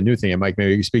if this is a new thing, and Mike,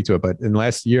 maybe you can speak to it, but in the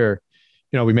last year,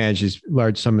 we manage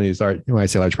some of these large, when I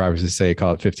say large properties, say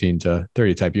call it 15 to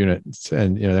 30 type units.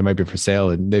 And, they might be for sale,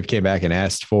 and they've came back and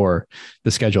asked for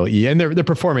the Schedule E, and they're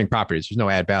performing properties. There's no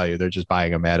add value. They're just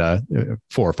buying them at a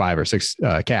 4 or 5 or 6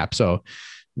 cap. So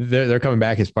they're coming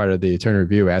back as part of the attorney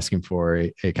review, asking for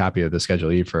a copy of the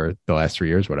Schedule E for the last 3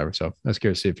 years, whatever. So I was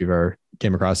curious to see if you've ever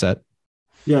came across that.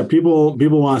 Yeah. People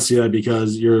want to see that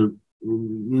because you're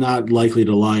not likely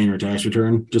to lie in your tax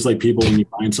return. Just like people, when you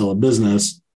buy and sell a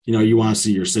business, you want to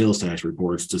see your sales tax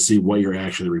reports to see what you're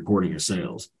actually reporting as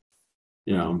sales.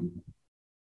 Yeah,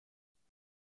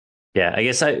 I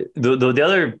guess the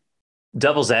other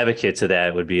devil's advocate to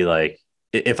that would be like,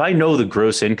 if I know the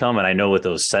gross income and I know what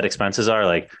those set expenses are,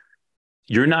 like,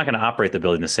 you're not going to operate the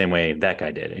building the same way that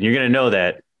guy did. And you're going to know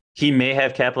that he may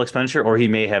have capital expenditure or he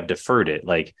may have deferred it.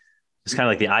 Like, it's kind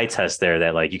of like the eye test there,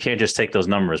 that like, you can't just take those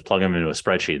numbers, plug them into a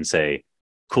spreadsheet and say,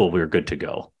 cool, we're good to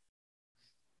go.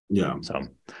 Yeah. So,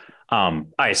 all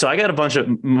right. So I got a bunch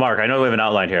of, Mark, I know we have an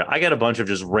outline here. I got a bunch of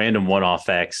just random one-off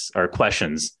facts or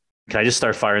questions. Can I just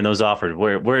start firing those off, or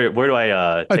where do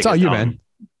I, that's all you, man.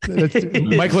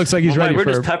 Mike looks like he's ready. We're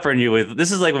just peppering you with,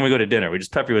 this is like when we go to dinner, we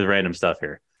just pepper you with random stuff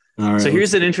here. All right, so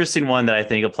here's an interesting one that I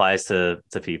think applies to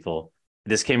people.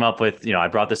 This came up with, I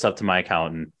brought this up to my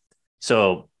accountant.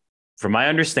 So from my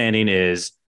understanding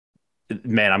is,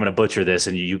 man, I'm going to butcher this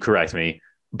and you correct me,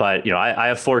 but I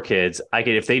have 4 kids.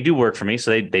 If they do work for me,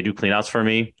 so they do clean outs for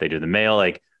me, they do the mail,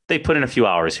 like they put in a few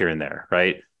hours here and there,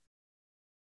 right?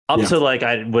 Up to like,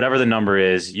 whatever the number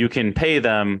is, you can pay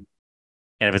them.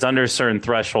 And if it's under a certain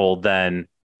threshold, then,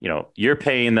 you're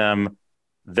paying them.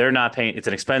 They're not paying. It's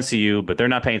an expense to you, but they're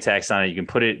not paying tax on it. You can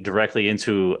put it directly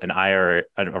into an IRA,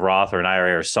 a Roth or an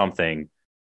IRA or something,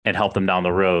 and help them down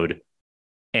the road.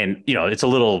 And, it's a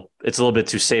little bit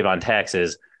to save on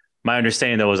taxes. My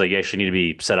understanding though was like, you actually need to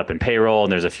be set up in payroll,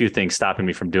 and there's a few things stopping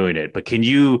me from doing it. But can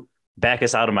you back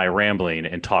us out of my rambling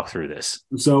and talk through this?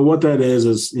 So what that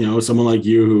is, someone like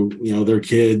you who, their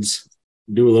kids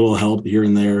do a little help here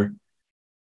and there.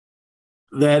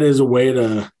 That is a way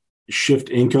to shift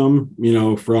income,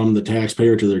 from the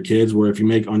taxpayer to their kids, where if you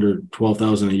make under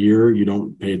 $12,000 a year, you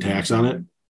don't pay a tax on it.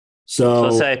 So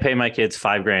let's say I pay my kids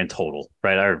 $5,000 total,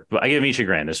 right? I give them each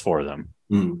 $1,000. There's 4 of them.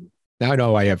 Now I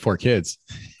know why you have 4 kids.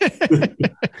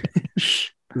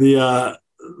 The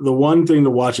one thing to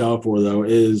watch out for though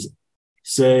is,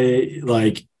 say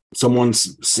like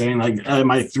someone's saying like,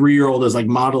 my 3-year-old is like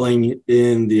modeling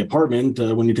in the apartment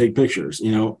when you take pictures,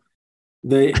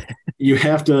 you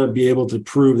have to be able to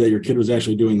prove that your kid was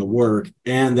actually doing the work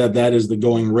and that is the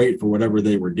going rate for whatever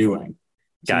they were doing.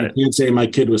 Got it. You can't say my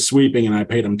kid was sweeping and I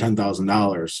paid him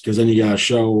 $10,000, because then you got to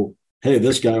show, hey,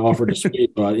 this guy offered to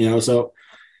sweep, but so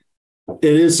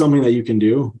it is something that you can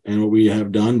do and what we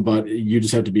have done, but you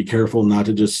just have to be careful not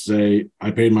to just say, I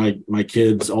paid my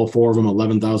kids, all 4 of them,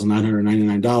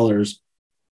 $11,999,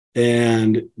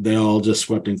 and they all just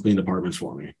swept and cleaned apartments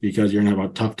for me, because you're going to have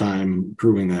a tough time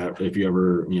proving that if you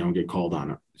ever, get called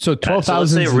on it. So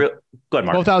 12,000, go ahead,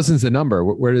 Mark. 12,000 is the number.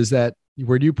 Where does that,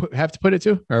 where do you have to put it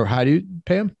to, or how do you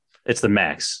pay them? It's the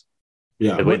max.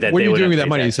 Yeah. What are you doing with that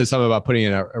money? You said something about putting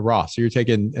in a Roth. So you're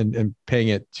taking and paying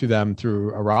it to them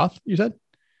through a Roth, you said?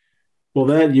 Well,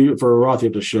 for a Roth, you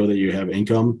have to show that you have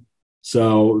income.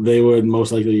 So they would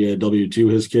most likely W-2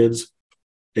 his kids.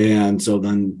 And so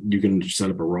then you can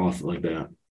set up a Roth like that.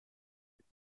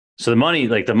 So the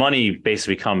money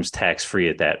basically becomes tax-free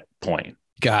at that point.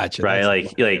 Gotcha.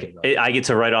 Right. I get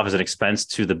to write off as an expense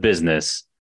to the business,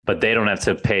 but they don't have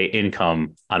to pay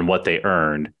income on what they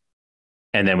earned.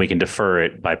 And then we can defer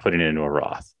it by putting it into a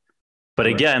Roth. But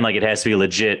again, like, it has to be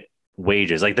legit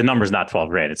wages. Like, the number's not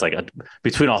 $12,000. It's like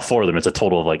between all 4 of them, it's a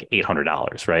total of like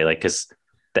 $800, right? Like, because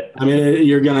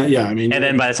you're gonna, and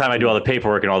then by the time I do all the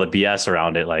paperwork and all the BS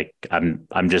around it, like I'm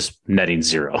just netting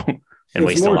 0 and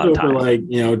wasting a lot of time. For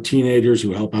like, teenagers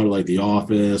who help out at like the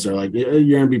office, or like,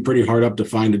 you're gonna be pretty hard up to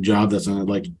find a job that's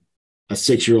like a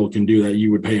 6-year-old can do that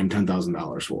you would pay him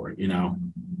 $10,000 for,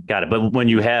 Got it. But when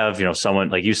you have, someone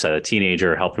like you said, a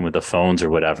teenager helping with the phones or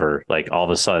whatever, like all of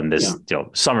a sudden this,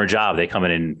 summer job, they come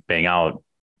in and bang out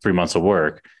 3 months of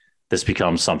work. This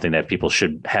becomes something that people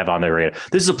should have on their radar.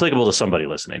 This is applicable to somebody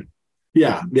listening.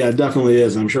 Yeah, it definitely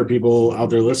is. I'm sure people out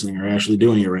there listening are actually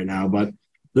doing it right now, but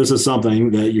this is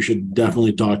something that you should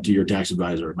definitely talk to your tax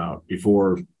advisor about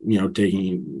before,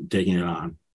 taking it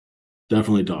on.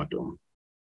 Definitely talk to them.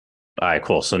 All right,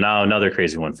 cool. So now another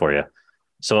crazy one for you.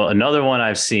 So another one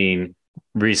I've seen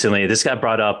recently, this got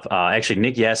brought up, actually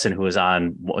Nick Yessen, who was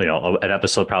on, an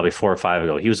episode probably 4 or 5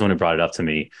 ago. He was the one who brought it up to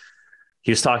me.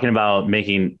 He was talking about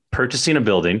purchasing a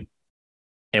building.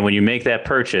 And when you make that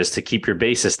purchase to keep your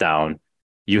basis down,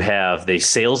 you have the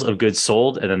sales of goods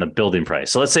sold and then the building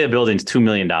price. So let's say a building's $2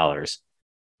 million, but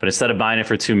instead of buying it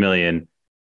for $2 million,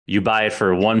 you buy it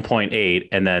for 1.8,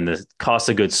 and then the cost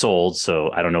of goods sold.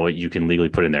 So I don't know what you can legally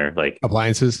put in there, like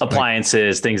appliances,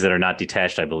 things that are not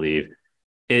detached, I believe,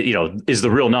 is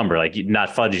the real number, like not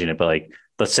fudging it, but like,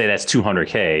 let's say that's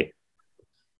 $200K.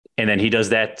 And then he does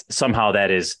that. Somehow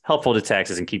that is helpful to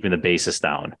taxes and keeping the basis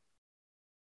down.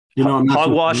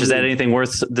 Hogwash, is that anything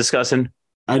worth discussing?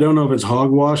 I don't know if it's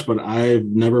hogwash, but I've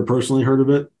never personally heard of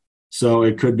it. So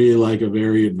it could be like a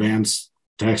very advanced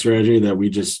tax strategy that we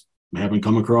just haven't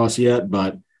come across yet.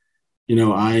 But,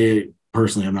 I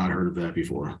personally have not heard of that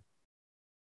before.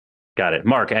 Got it.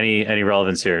 Mark, any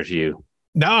relevance here to you?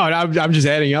 No, I'm just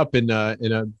adding up in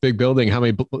a big building how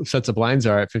many sets of blinds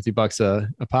are at $50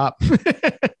 a pop.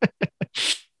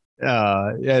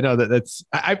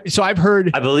 So I've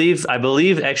heard. I believe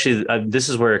actually, this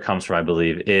is where it comes from. I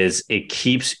believe is it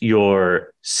keeps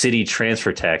your city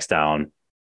transfer tax down.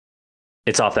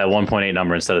 It's off that 1.8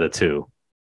 number instead of the 2.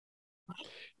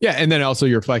 Yeah, and then also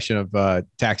your reflection of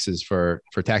taxes for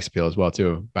tax appeal as well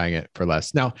too, buying it for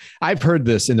less. Now, I've heard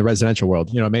this in the residential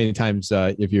world. Many times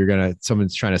if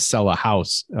someone's trying to sell a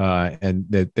house and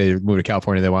they move to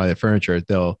California, they want their furniture,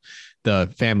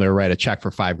 the family will write a check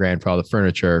for $5,000 for all the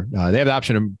furniture. They have the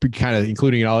option of kind of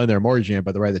including it all in their mortgage,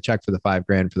 but they write the check for the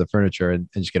 $5,000 for the furniture and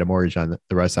just get a mortgage on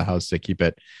the rest of the house to keep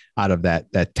it out of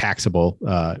that taxable,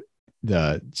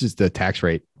 the tax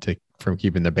rate from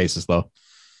keeping the basis low.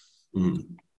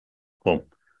 Cool.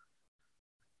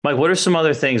 Mike, what are some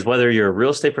other things, whether you're a real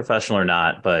estate professional or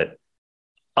not, but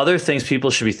other things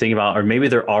people should be thinking about, or maybe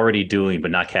they're already doing,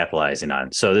 but not capitalizing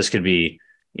on? So this could be,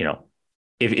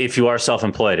 if you are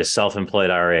self-employed, a self-employed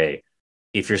RA,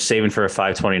 if you're saving for a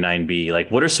 529B,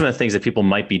 like what are some of the things that people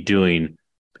might be doing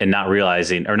and not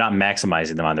realizing or not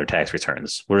maximizing them on their tax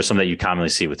returns? What are some that you commonly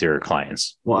see with your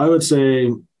clients? Well, I would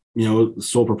say,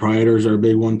 sole proprietors are a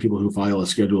big one. People who file a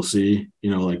Schedule C,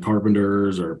 like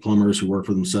carpenters or plumbers who work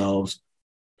for themselves,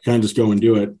 kind of just go and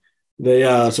do it.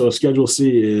 So a Schedule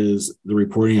C is the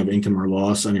reporting of income or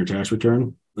loss on your tax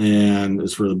return, and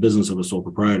it's for the business of a sole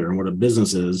proprietor. And what a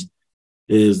business is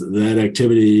that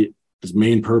activity, its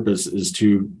main purpose is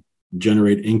to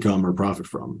generate income or profit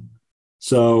from.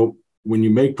 So when you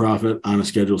make profit on a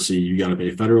Schedule C, you got to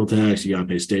pay federal tax, you got to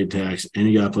pay state tax,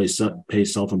 and you got to pay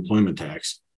self-employment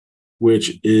tax,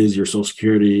 which is your Social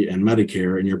Security and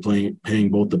Medicare, and you're paying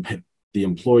both the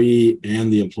employee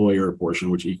and the employer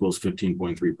portion, which equals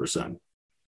 15.3%.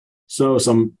 So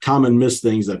some common missed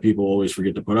things that people always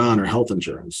forget to put on are health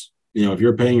insurance. If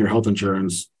you're paying your health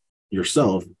insurance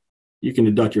yourself, you can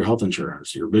deduct your health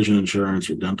insurance, your vision insurance,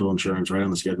 your dental insurance right on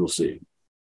the Schedule C.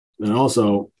 And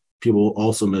also, people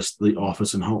also miss the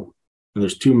office and home. And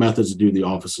there's 2 methods to do the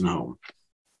office and home.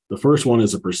 The first one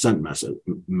is a percent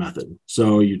method.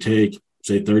 So you take,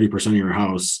 say, 30% of your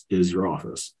house is your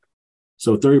office.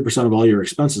 So 30% of all your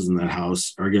expenses in that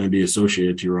house are going to be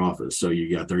associated to your office. So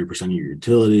you got 30% of your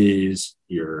utilities,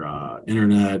 your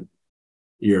internet,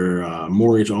 your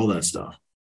mortgage, all that stuff.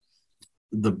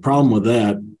 The problem with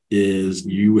that is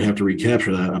you have to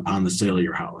recapture that upon the sale of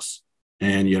your house.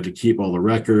 And you have to keep all the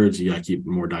records. You got to keep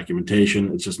more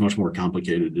documentation. It's just much more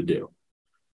complicated to do.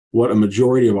 What a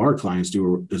majority of our clients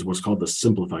do is what's called the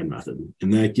simplified method.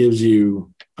 And that gives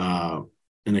you an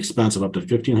expense of up to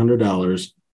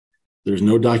 $1,500. There's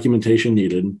no documentation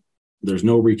needed. There's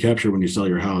no recapture when you sell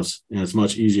your house. And it's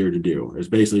much easier to do. It's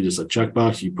basically just a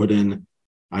checkbox. You put in,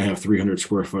 I have 300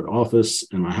 square foot office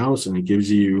in my house, and it gives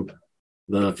you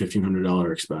the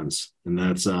 $1,500 expense. And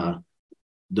that's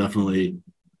definitely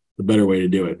the better way to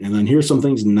do it. And then here's some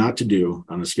things not to do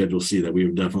on a Schedule C that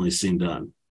we've definitely seen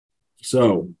done.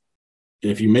 So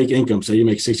if you make income, say you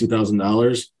make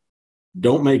 $60,000,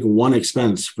 don't make one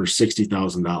expense for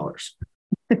 $60,000.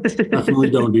 Definitely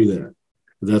don't do that.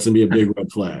 That's going to be a big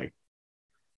red flag.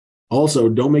 Also,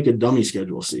 don't make a dummy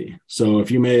Schedule C. So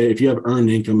if you have earned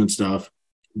income and stuff,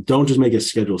 don't just make a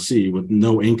Schedule C with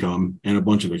no income and a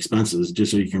bunch of expenses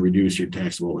just so you can reduce your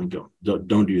taxable income.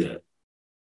 Don't do that.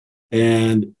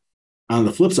 And on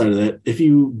the flip side of that, if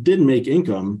you did make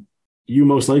income, you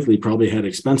most likely probably had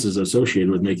expenses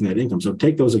associated with making that income. So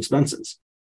take those expenses,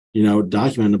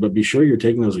 document them, but be sure you're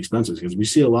taking those expenses, because we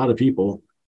see a lot of people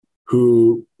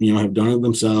who, have done it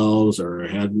themselves or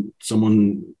had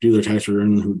someone do their tax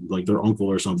return, who, like their uncle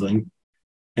or something,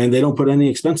 and they don't put any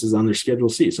expenses on their Schedule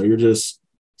C. So you're just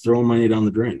throwing money down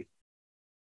the drain.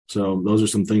 So those are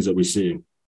some things that we see.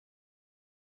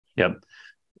 Yep.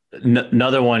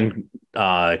 Another one,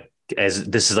 as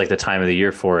this is like the time of the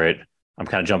year for it, I'm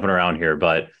kind of jumping around here,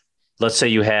 but let's say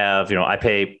you have, I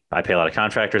pay a lot of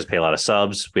contractors, pay a lot of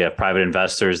subs. We have private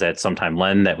investors that sometimes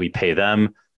lend, that we pay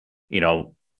them.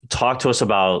 Talk to us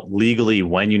about legally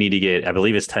when you need to get, I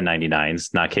believe it's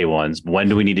 1099s, not K1s. When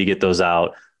do we need to get those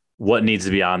out? What needs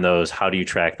to be on those? How do you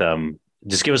track them?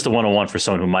 Just give us the 101 for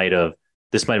someone who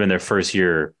this might have been their first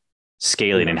year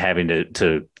scaling and having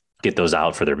to get those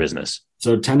out for their business.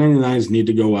 So 1099s need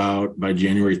to go out by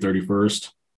January 31st.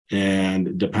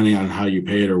 And depending on how you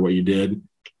paid or what you did,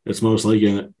 it's most likely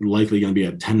going to be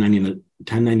a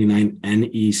 1099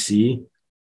 NEC.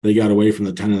 They got away from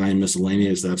the 1099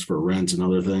 miscellaneous. That's for rents and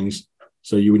other things.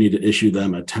 So you would need to issue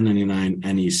them a 1099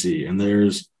 NEC. And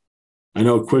I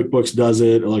know QuickBooks does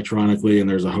it electronically, and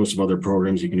there's a host of other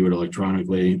programs you can do it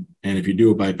electronically. And if you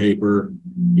do it by paper,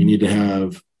 you need to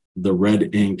have the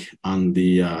red ink on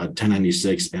the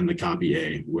 1096 and the copy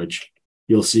A, which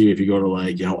you'll see if you go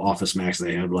to Office Max,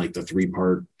 they have like the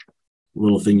 3-part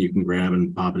little thing you can grab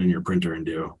and pop it in your printer and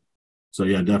do. So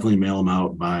yeah, definitely mail them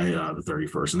out by the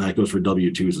 31st. And that goes for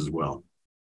W-2s as well.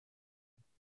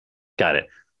 Got it.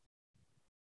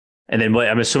 And then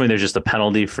I'm assuming there's just a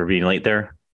penalty for being late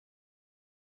there.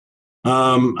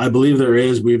 I believe there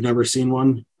is. We've never seen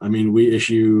one. I mean, we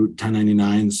issue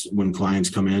 1099s when clients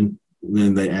come in, and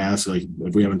then they ask, like,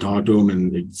 if we haven't talked to them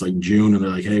and it's like June and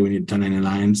they're like, hey, we need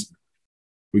 1099s.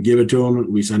 We give it to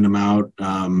them. We send them out.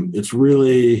 It's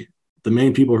really the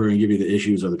main people who are going to give you the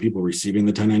issues are the people receiving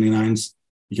the 1099s,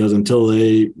 because until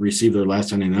they receive their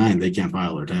last 1099, they can't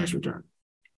file their tax return.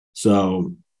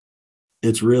 So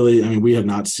it's really, we have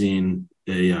not seen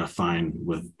a fine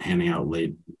with handing out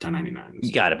late 1099s.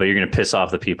 You got it. But you're going to piss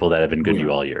off the people that have been good to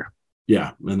you all year.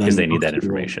 Yeah. Because they need that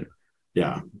information.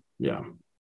 Yeah. Yeah.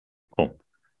 Cool.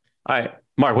 All right,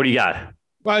 Mark, what do you got?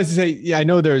 Well, I was to say, yeah, I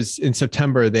know there's in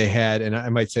September they had, and I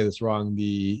might say this wrong,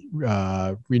 the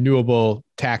renewable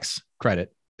tax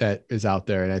credit that is out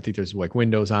there. And I think there's like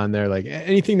windows on there, like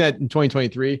anything that in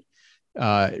 2023,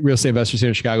 real estate investors here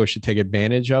in Chicago should take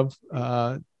advantage of.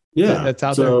 That's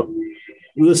out there.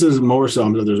 This is more so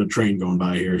there's a train going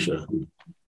by here. So,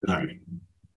 all right.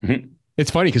 Mm-hmm. It's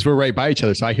funny because we're right by each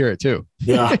other, so I hear it too.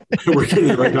 Yeah, we're getting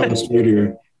it right down the street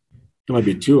here. There might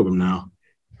be 2 of them now.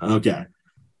 Okay.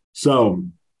 So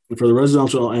for the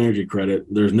residential energy credit,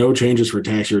 there's no changes for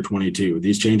tax year 22.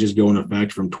 These changes go in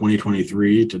effect from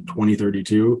 2023 to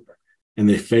 2032, and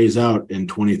they phase out in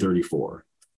 2034.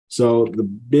 So the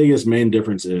biggest main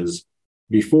difference is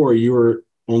before you were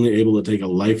only able to take a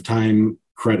lifetime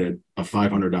credit of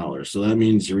 $500. So that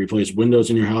means you replace windows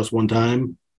in your house one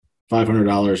time,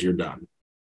 $500, you're done.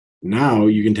 Now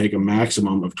you can take a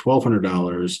maximum of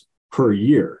 $1,200 per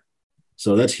year.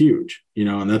 So that's huge,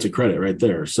 and that's a credit right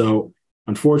there. So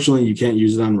unfortunately, you can't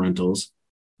use it on rentals,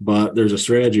 but there's a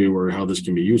strategy where how this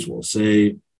can be useful.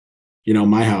 Say,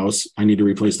 my house, I need to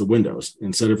replace the windows.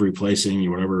 Instead of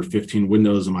replacing 15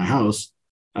 windows in my house,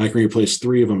 I can replace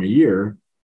 3 of them a year,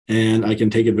 and I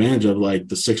can take advantage of like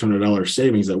the $600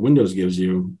 savings that Windows gives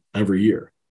you every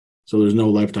year. So there's no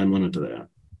lifetime limit to that.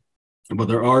 But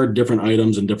there are different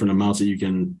items and different amounts that you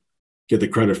can get the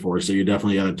credit for. So you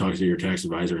definitely got to talk to your tax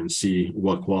advisor and see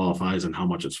what qualifies and how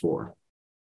much it's for.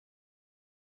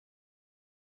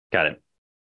 Got it.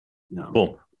 No.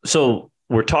 Cool. So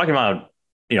we're talking about,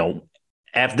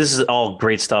 after this is all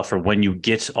great stuff for when you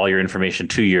get all your information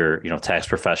to your, tax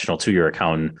professional, to your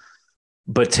accountant,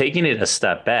 but taking it a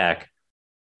step back,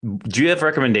 do you have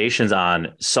recommendations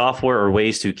on software or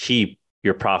ways to keep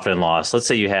your profit and loss? Let's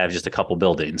say you have just a couple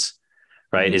buildings,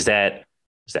 right? Mm-hmm. Is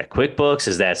that QuickBooks?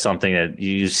 Is that something that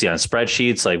you see on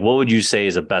spreadsheets? Like, what would you say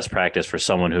is a best practice for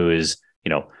someone who is,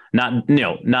 not doing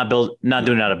it out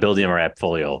of Buildium or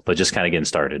Appfolio, but just kind of getting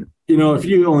started? If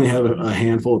you only have a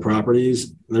handful of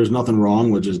properties, there's nothing wrong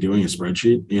with just doing a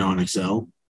spreadsheet, on Excel,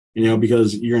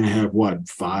 because you're going to have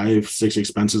 5-6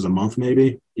 expenses a month,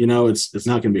 maybe, it's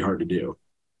not going to be hard to do.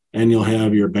 And you'll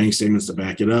have your bank statements to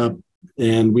back it up.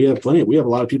 And we have a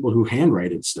lot of people who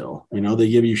handwrite it still, they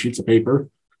give you sheets of paper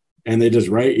and they just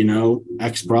write,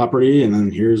 X property, and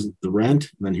then here's the rent,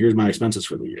 and then here's my expenses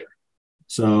for the year.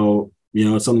 So,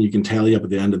 it's something you can tally up at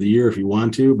the end of the year if you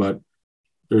want to, but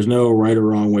there's no right or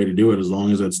wrong way to do it as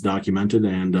long as it's documented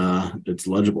and it's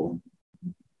legible.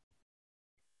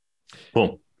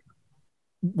 Cool.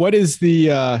 What's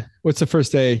the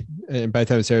first day? And by the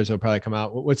time it's airs, it'll probably come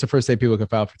out. What's the first day people can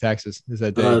file for taxes? Is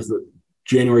that day?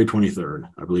 January 23rd,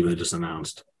 I believe they just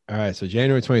announced. All right. So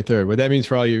January 23rd. What that means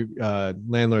for all you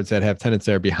landlords that have tenants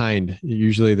that are behind,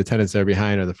 usually the tenants that are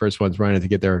behind are the first ones running to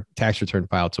get their tax return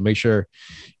filed. So make sure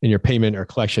in your payment or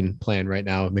collection plan right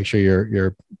now, make sure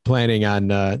you're planning on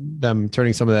them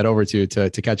turning some of that over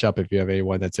to catch up if you have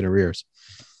anyone that's in arrears.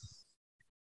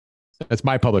 That's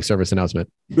my public service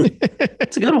announcement.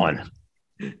 It's a good one.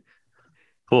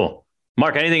 Cool.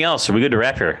 Mark, anything else? Are we good to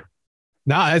wrap here?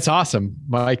 No, that's awesome,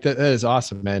 Mike. That is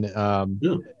awesome, man.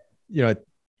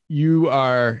 You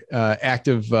are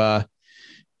active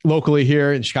locally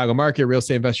here in Chicago market, real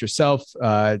estate investor yourself.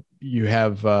 You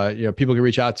have, people can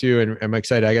reach out to you, and I'm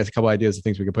excited. I got a couple ideas of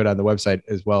things we can put on the website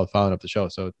as well, following up the show.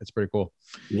 So it's pretty cool.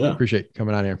 Yeah. Appreciate you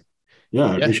coming on here. Yeah.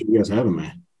 I appreciate you guys having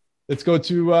me. Let's go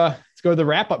to the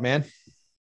wrap up, man. Let's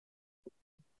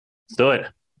do it.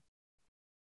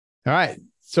 All right.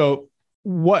 So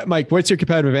Mike, what's your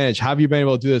competitive advantage? How have you been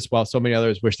able to do this while so many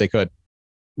others wish they could?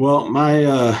 Well,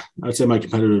 I'd say my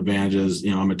competitive advantage is,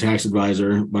 I'm a tax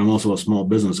advisor, but I'm also a small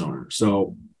business owner.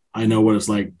 So I know what it's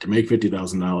like to make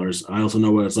 $50,000. I also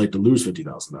know what it's like to lose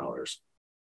 $50,000.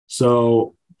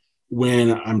 So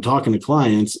when I'm talking to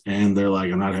clients and they're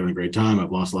like, I'm not having a great time,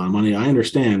 I've lost a lot of money, I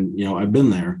understand, I've been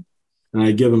there, and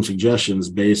I give them suggestions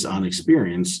based on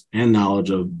experience and knowledge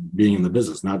of being in the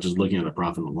business, not just looking at a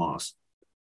profit and loss.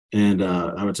 And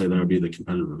I would say that would be the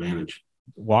competitive advantage.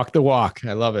 Walk the walk.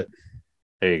 I love it.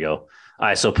 There you go. All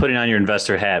right. So putting on your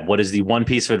investor hat, what is the one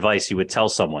piece of advice you would tell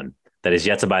someone that is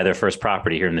yet to buy their first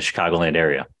property here in the Chicagoland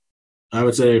area? I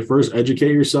would say first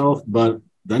educate yourself, but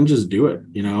then just do it.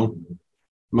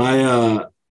 I'm going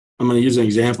to use an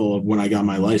example of when I got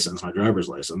my license, my driver's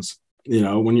license.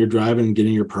 When you're driving,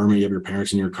 getting your permit, you have your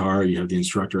parents in your car, you have the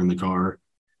instructor in the car,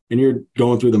 and you're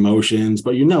going through the motions,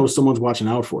 but someone's watching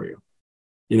out for you.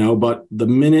 But the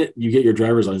minute you get your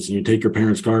driver's license and you take your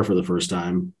parents' car for the first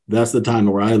time, that's the time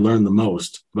where I learned the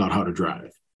most about how to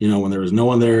drive. When there was no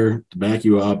one there to back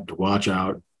you up, to watch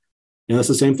out. That's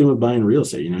the same thing with buying real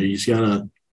estate. You just got to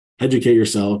educate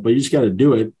yourself, but you just got to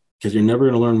do it, because you're never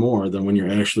going to learn more than when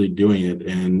you're actually doing it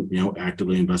and,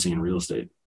 actively investing in real estate.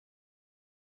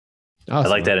 Awesome. I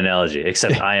like that analogy,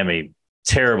 except I am a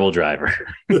terrible driver.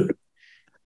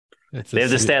 They have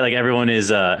the stat, like everyone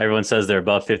says they're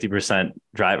above 50%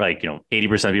 drive.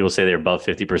 80% of people say they're above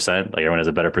 50%. Like everyone has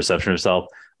a better perception of themselves.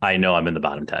 I know I'm in the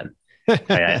bottom 10.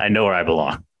 I know where I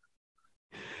belong.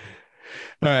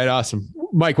 All right. Awesome.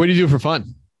 Mike, what do you do for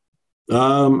fun?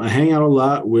 I hang out a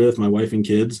lot with my wife and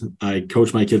kids. I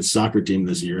coach my kids' soccer team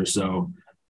this year. So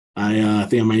I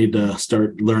think I might need to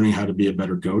start learning how to be a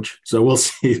better coach. So we'll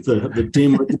see.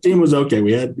 The team was okay.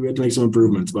 We had to make some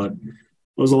improvements, but it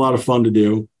was a lot of fun to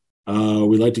do.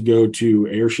 We like to go to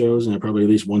air shows, and probably at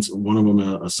least one of them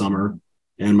a summer.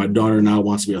 And my daughter now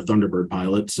wants to be a Thunderbird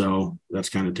pilot, so that's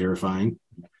kind of terrifying.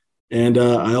 And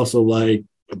I also like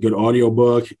a good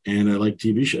audiobook, and I like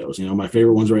TV shows. My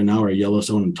favorite ones right now are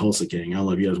Yellowstone and Tulsa King. I don't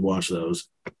know if you guys watch those,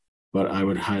 but I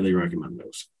would highly recommend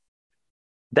those.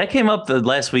 That came up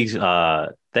last week. So I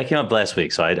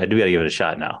do got to give it a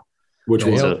shot now. Which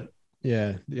one?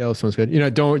 Yeah, the Yellowstone's good.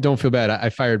 Don't feel bad.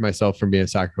 I fired myself from being a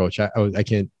soccer coach. I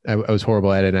was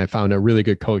horrible at it, and I found a really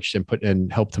good coach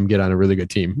and helped him get on a really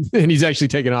good team. And he's actually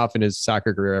taken off in his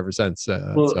soccer career ever since.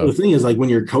 The thing is, when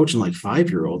you're coaching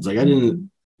 5-year-olds, I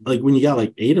didn't when you got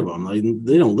 8 of them,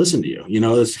 they don't listen to you.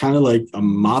 It's kind of like a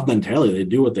mob mentality. They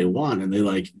do what they want, and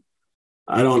they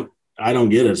I don't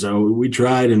get it. So we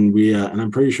tried, and and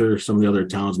I'm pretty sure some of the other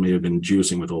towns may have been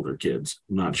juicing with older kids.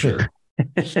 I'm not sure.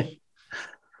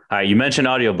 All right, you mentioned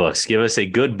audiobooks. Give us a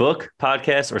good book,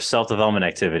 podcast, or self-development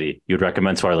activity you'd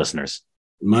recommend to our listeners.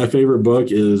 My favorite book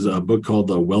is a book called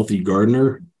The Wealthy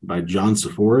Gardener by John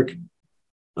Saforic.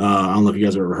 I don't know if you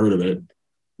guys have ever heard of it,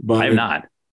 but I have not.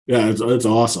 Yeah, it's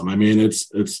awesome. I mean,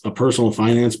 it's a personal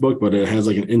finance book, but it has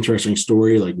an interesting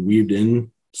story weaved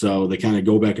in. So they kind of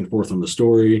go back and forth on the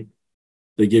story.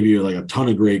 They give you a ton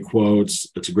of great quotes.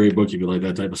 It's a great book if you like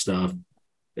that type of stuff.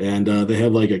 And they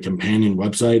have a companion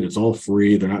website. It's all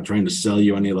free. They're not trying to sell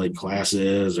you any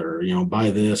classes or,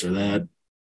 buy this or that.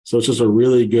 So it's just a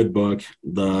really good book.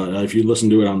 If you listen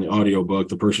to it on the audiobook,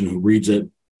 the person who reads it,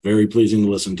 very pleasing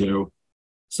to listen to.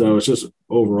 So it's just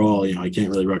overall, I can't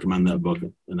really recommend that book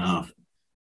enough.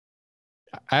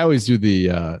 I always do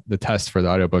the test for the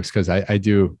audiobooks because I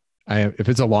do if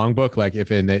it's a long book, like if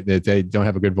they don't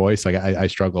have a good voice, like I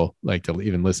struggle like to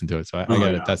even listen to it. So I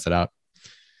got to test it out.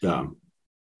 Yeah.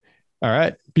 All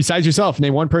right. Besides yourself,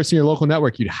 name one person in your local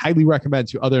network you'd highly recommend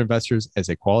to other investors as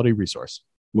a quality resource.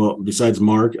 Well, besides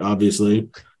Mark, obviously,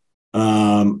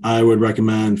 I would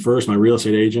recommend first my real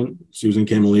estate agent, Susan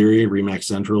Camilleri, Remax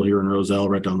Central here in Roselle,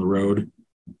 right down the road.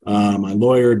 My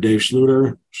lawyer, Dave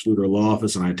Schluter Law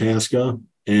Office in Itasca,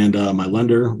 and my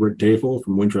lender, Rick Tafel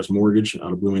from Wintrust Mortgage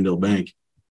out of Bloomingdale Bank.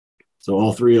 So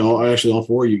all four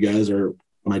of you guys are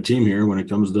my team here when it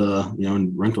comes to,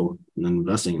 in rental and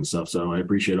investing and stuff. So I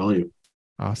appreciate all you.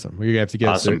 Awesome. We're going to have to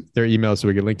get their emails so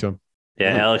we can link to them.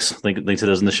 Yeah, Alex, link to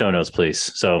those in the show notes,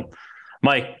 please. So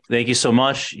Mike, thank you so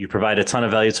much. You provide a ton of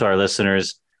value to our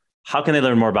listeners. How can they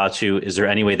learn more about you? Is there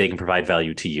any way they can provide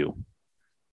value to you?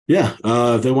 Yeah.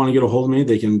 If they want to get a hold of me,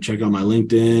 they can check out my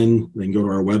LinkedIn. They can go to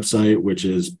our website, which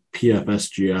is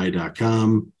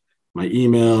pfsgi.com. My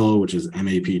email, which is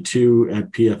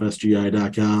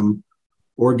map2@pfsgi.com.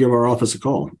 Or give our office a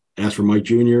call. Ask for Mike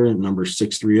Jr. number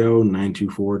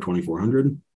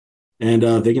 630-924-2400. And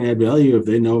they can add value if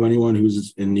they know of anyone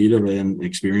who's in need of an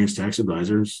experienced tax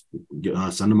advisors.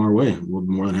 Send them our way. We'll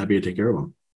be more than happy to take care of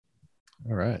them.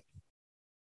 All right.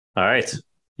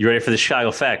 You ready for the Chicago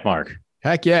fact, Mark?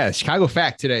 Heck yeah. Chicago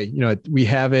fact today. We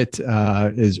have it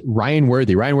is Ryan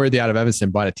Worthy. Ryan Worthy out of Evanston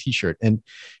bought a t-shirt. And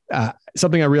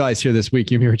something I realized here this week,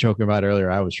 you were joking about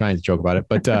earlier. I was trying to joke about it,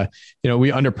 but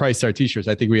we underpriced our t-shirts.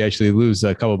 I think we actually lose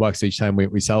a couple bucks each time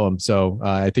we sell them. So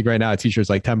I think right now a t-shirt's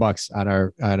like $10 on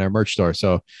our merch store.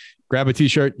 So grab a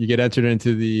t-shirt, you get entered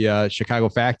into the Chicago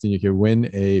fact, and you can win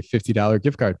a $50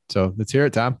 gift card. So let's hear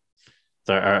it, Tom.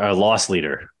 It's our loss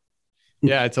leader.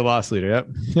 Yeah, it's a loss leader.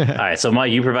 Yep. All right. So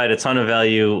Mike, you provide a ton of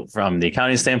value from the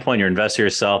accounting standpoint. You're an investor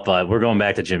yourself, but we're going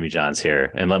back to Jimmy John's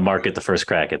here and let Mark get the first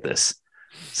crack at this.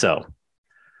 So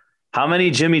how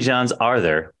many Jimmy John's are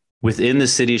there within the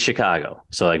city of Chicago?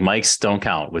 So like Mike's don't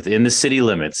count within the city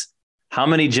limits. How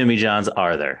many Jimmy John's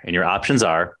are there? And your options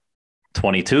are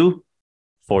 22,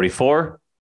 44,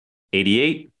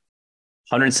 88,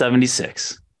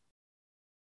 176.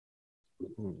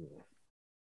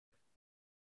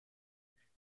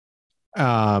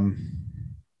 I'm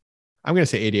going to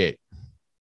say 88.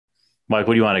 Mike,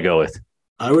 what do you want to go with?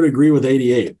 I would agree with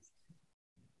 88.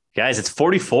 Guys, it's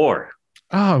 44.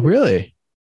 Oh, really?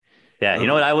 Yeah. You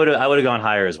know what? I would have gone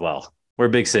higher as well. We're a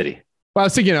big city. Well, I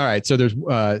was thinking, all right, so there's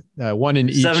one in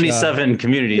each. 77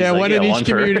 communities. Yeah, one in each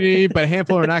community, but a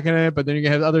handful are not going to, but then you're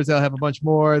going to have others that'll have a bunch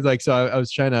more. Like, so I was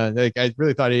trying to, I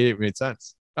really thought 88 made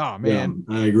sense. Oh, man.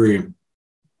 Yeah, I agree.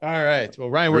 All right. Well,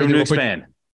 Ryan,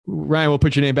 Ryan, we'll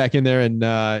put your name back in there,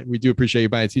 and we do appreciate you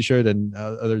buying a t-shirt, and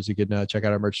others you can check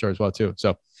out our merch store as well too.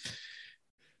 So,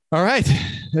 all right,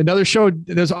 another show.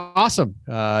 That was awesome.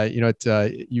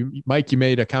 Mike, you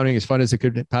made accounting as fun as it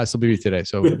could possibly be today.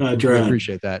 So we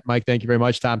appreciate that. Mike, thank you very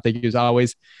much. Tom, thank you as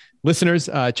always. Listeners,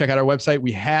 check out our website.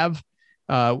 We have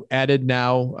added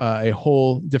now a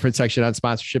whole different section on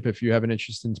sponsorship. If you have an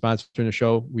interest in sponsoring a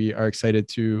show, we are excited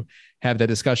to have that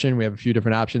discussion. We have a few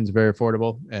different options, very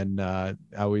affordable, and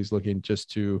always looking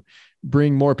just to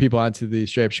bring more people onto the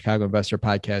Straight Up Chicago Investor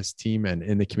podcast team and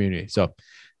in the community. So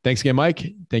thanks again,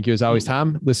 Mike. Thank you as always,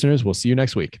 Tom. Listeners, we'll see you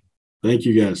next week. Thank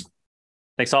you, guys.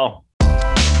 Thanks all.